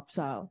just helps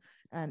out.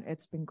 And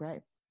it's been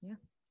great. Yeah.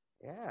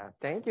 Yeah,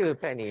 thank you,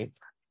 Penny.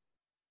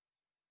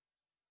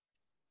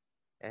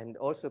 And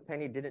also,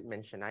 Penny didn't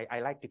mention, I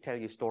like to tell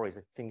you stories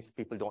of things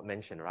people don't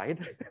mention, right?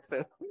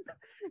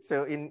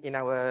 so in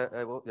our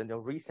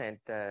recent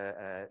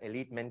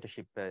elite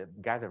mentorship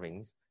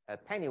gatherings,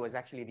 Penny was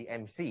actually the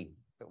MC,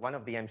 one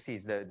of the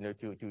MCs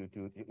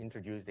to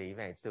introduce the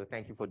event. So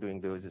thank you for doing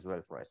those as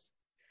well for us.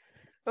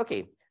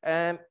 Okay,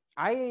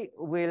 I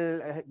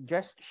will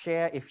just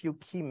share a few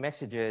key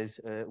messages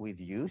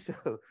with you.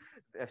 So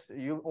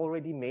you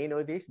already may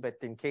know this, but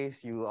in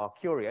case you are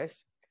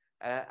curious,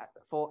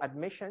 for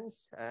admissions,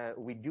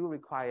 we do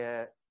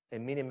require a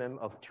minimum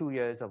of 2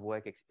 years of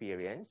work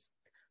experience.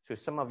 So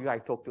some of you I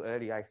talked to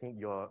earlier, I think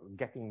you're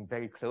getting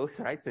very close,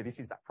 right? So this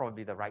is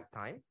probably the right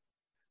time.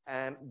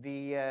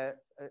 The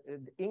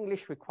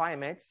English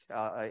requirements,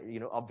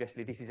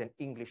 obviously this is an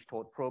English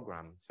taught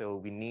program. So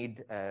we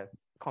need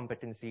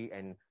competency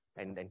and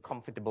and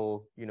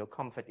comfortable,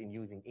 comfort in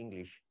using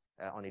English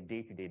on a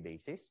day-to-day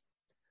basis.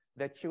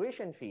 The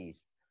tuition fees.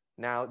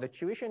 Now, the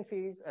tuition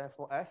fees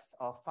for us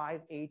are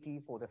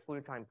 $580 for the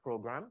full-time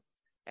program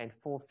and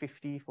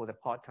 $450 for the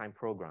part-time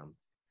program.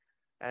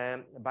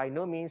 By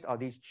no means are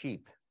these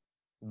cheap,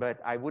 but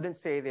I wouldn't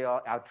say they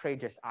are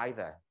outrageous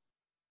either,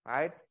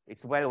 right?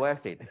 It's well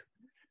worth it.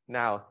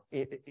 Now,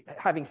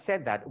 having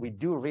said that, we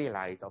do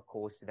realize, of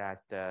course,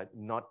 that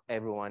not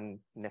everyone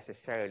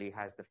necessarily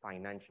has the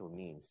financial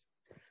means,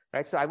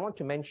 right? So I want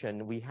to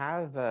mention we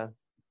have a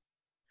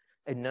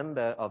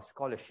number of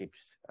scholarships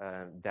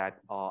that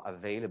are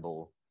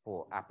available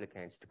for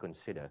applicants to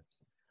consider.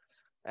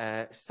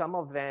 Some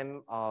of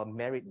them are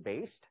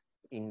merit-based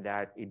in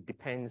that it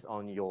depends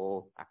on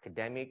your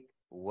academic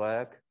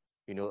work,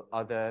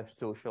 other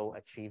social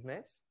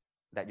achievements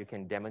that you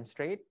can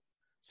demonstrate.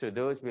 So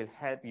those will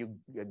help you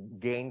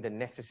gain the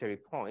necessary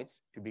points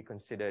to be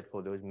considered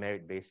for those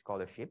merit-based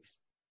scholarships.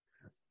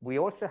 We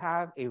also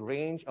have a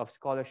range of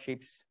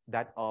scholarships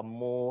that are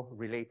more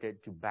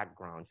related to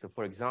background. So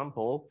for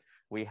example,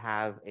 we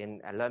have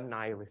an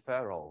alumni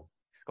referral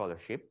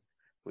scholarship.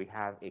 We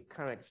have a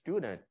current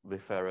student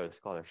referral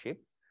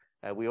scholarship.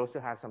 We also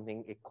have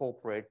a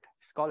corporate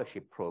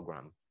scholarship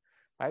program,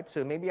 right?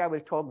 So maybe I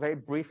will talk very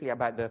briefly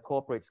about the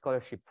corporate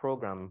scholarship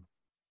program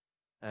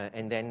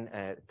and then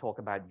talk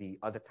about the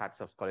other types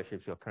of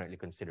scholarships you're currently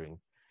considering.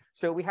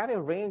 So we have a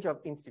range of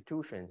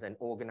institutions and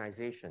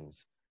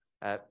organizations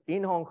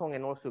in Hong Kong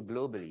and also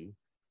globally,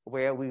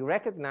 where we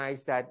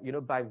recognize that,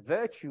 by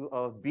virtue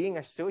of being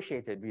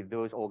associated with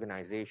those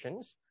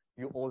organizations,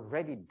 you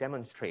already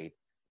demonstrate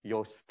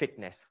your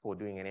fitness for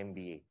doing an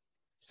MBA.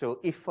 So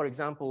if, for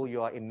example,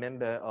 you are a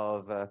member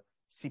of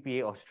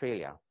CPA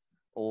Australia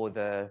or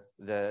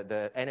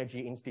the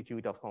Energy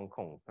Institute of Hong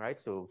Kong, right?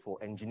 So for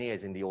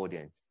engineers in the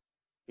audience,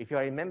 if you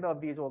are a member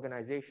of these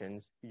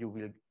organizations, you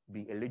will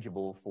be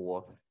eligible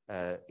for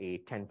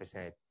a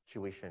 10%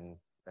 tuition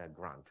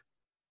grant,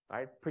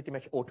 right? Pretty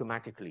much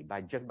automatically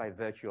just by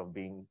virtue of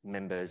being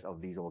members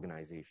of these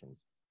organizations.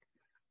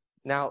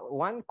 Now,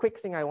 one quick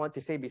thing I want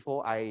to say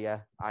before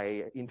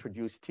I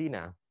introduce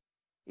Tina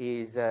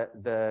is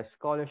the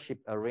scholarship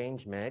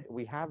arrangement.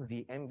 We have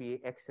the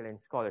MBA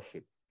Excellence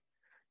Scholarship.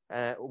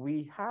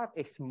 We have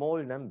a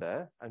small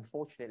number.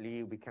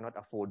 Unfortunately, we cannot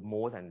afford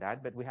more than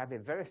that, but we have a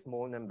very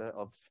small number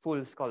of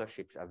full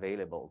scholarships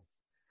available.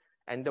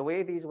 And the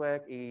way these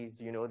work is,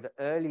 the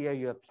earlier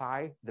you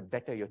apply, the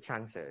better your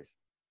chances,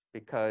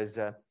 because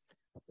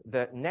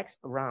the next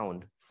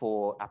round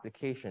for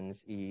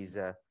applications is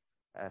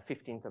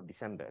 15th of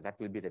December. That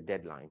will be the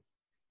deadline.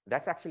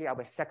 That's actually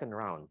our second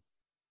round.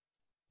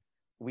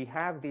 We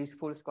have these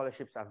full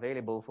scholarships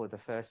available for the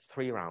first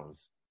 3 rounds.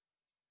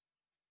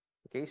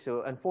 Okay,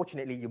 so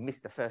unfortunately, you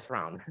missed the first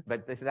round,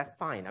 but that's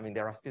fine. I mean,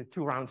 there are still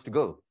 2 rounds to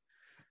go.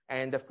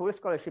 And the full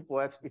scholarship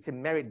works, it's a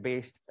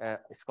merit-based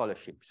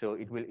scholarship. So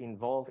it will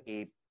involve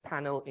a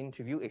panel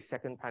interview, a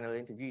second panel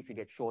interview if you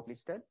get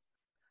shortlisted.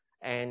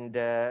 And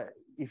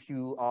if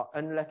you are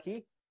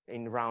unlucky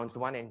in rounds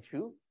 1 and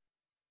 2,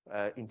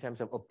 in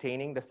terms of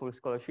obtaining the full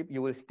scholarship,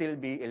 you will still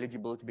be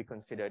eligible to be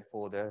considered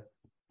for the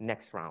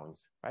next rounds,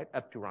 right,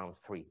 up to round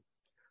 3.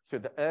 So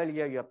the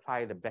earlier you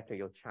apply, the better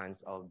your chance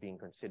of being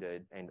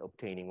considered and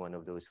obtaining one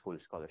of those full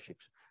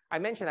scholarships. I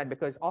mention that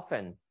because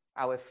often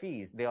our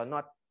fees, they are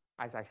not,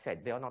 as I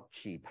said, they are not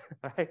cheap,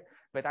 right?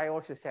 But I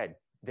also said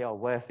they are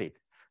worth it.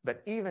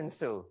 But even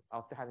so,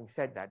 after having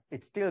said that,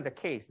 it's still the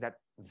case that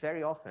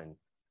very often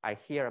I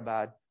hear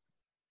about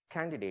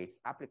candidates,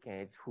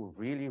 applicants who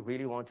really,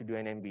 really want to do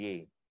an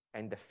MBA,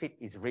 and the fit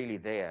is really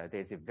there.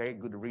 There's a very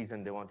good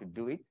reason they want to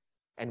do it,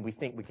 and we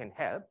think we can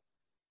help.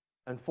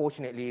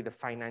 Unfortunately, the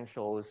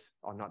financials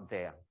are not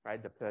there,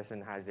 right? The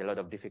person has a lot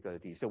of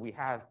difficulties. So we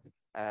have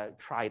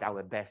tried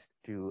our best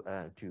to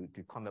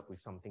come up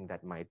with something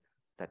that might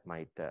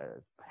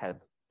help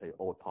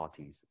all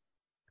parties.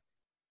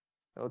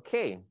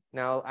 Okay,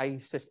 now I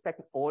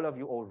suspect all of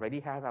you already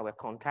have our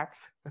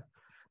contacts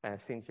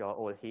since you're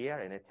all here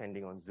and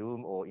attending on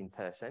Zoom or in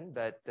person.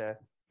 But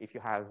if you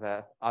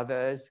have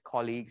others,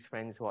 colleagues,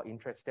 friends who are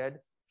interested,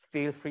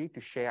 feel free to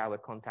share our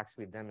contacts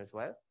with them as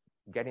well.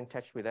 Get in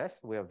touch with us.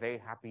 We are very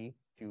happy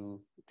to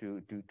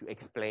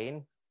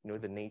explain,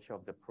 the nature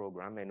of the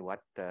program and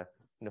what,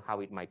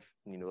 how it might,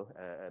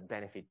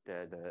 benefit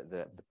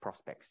the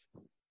prospects.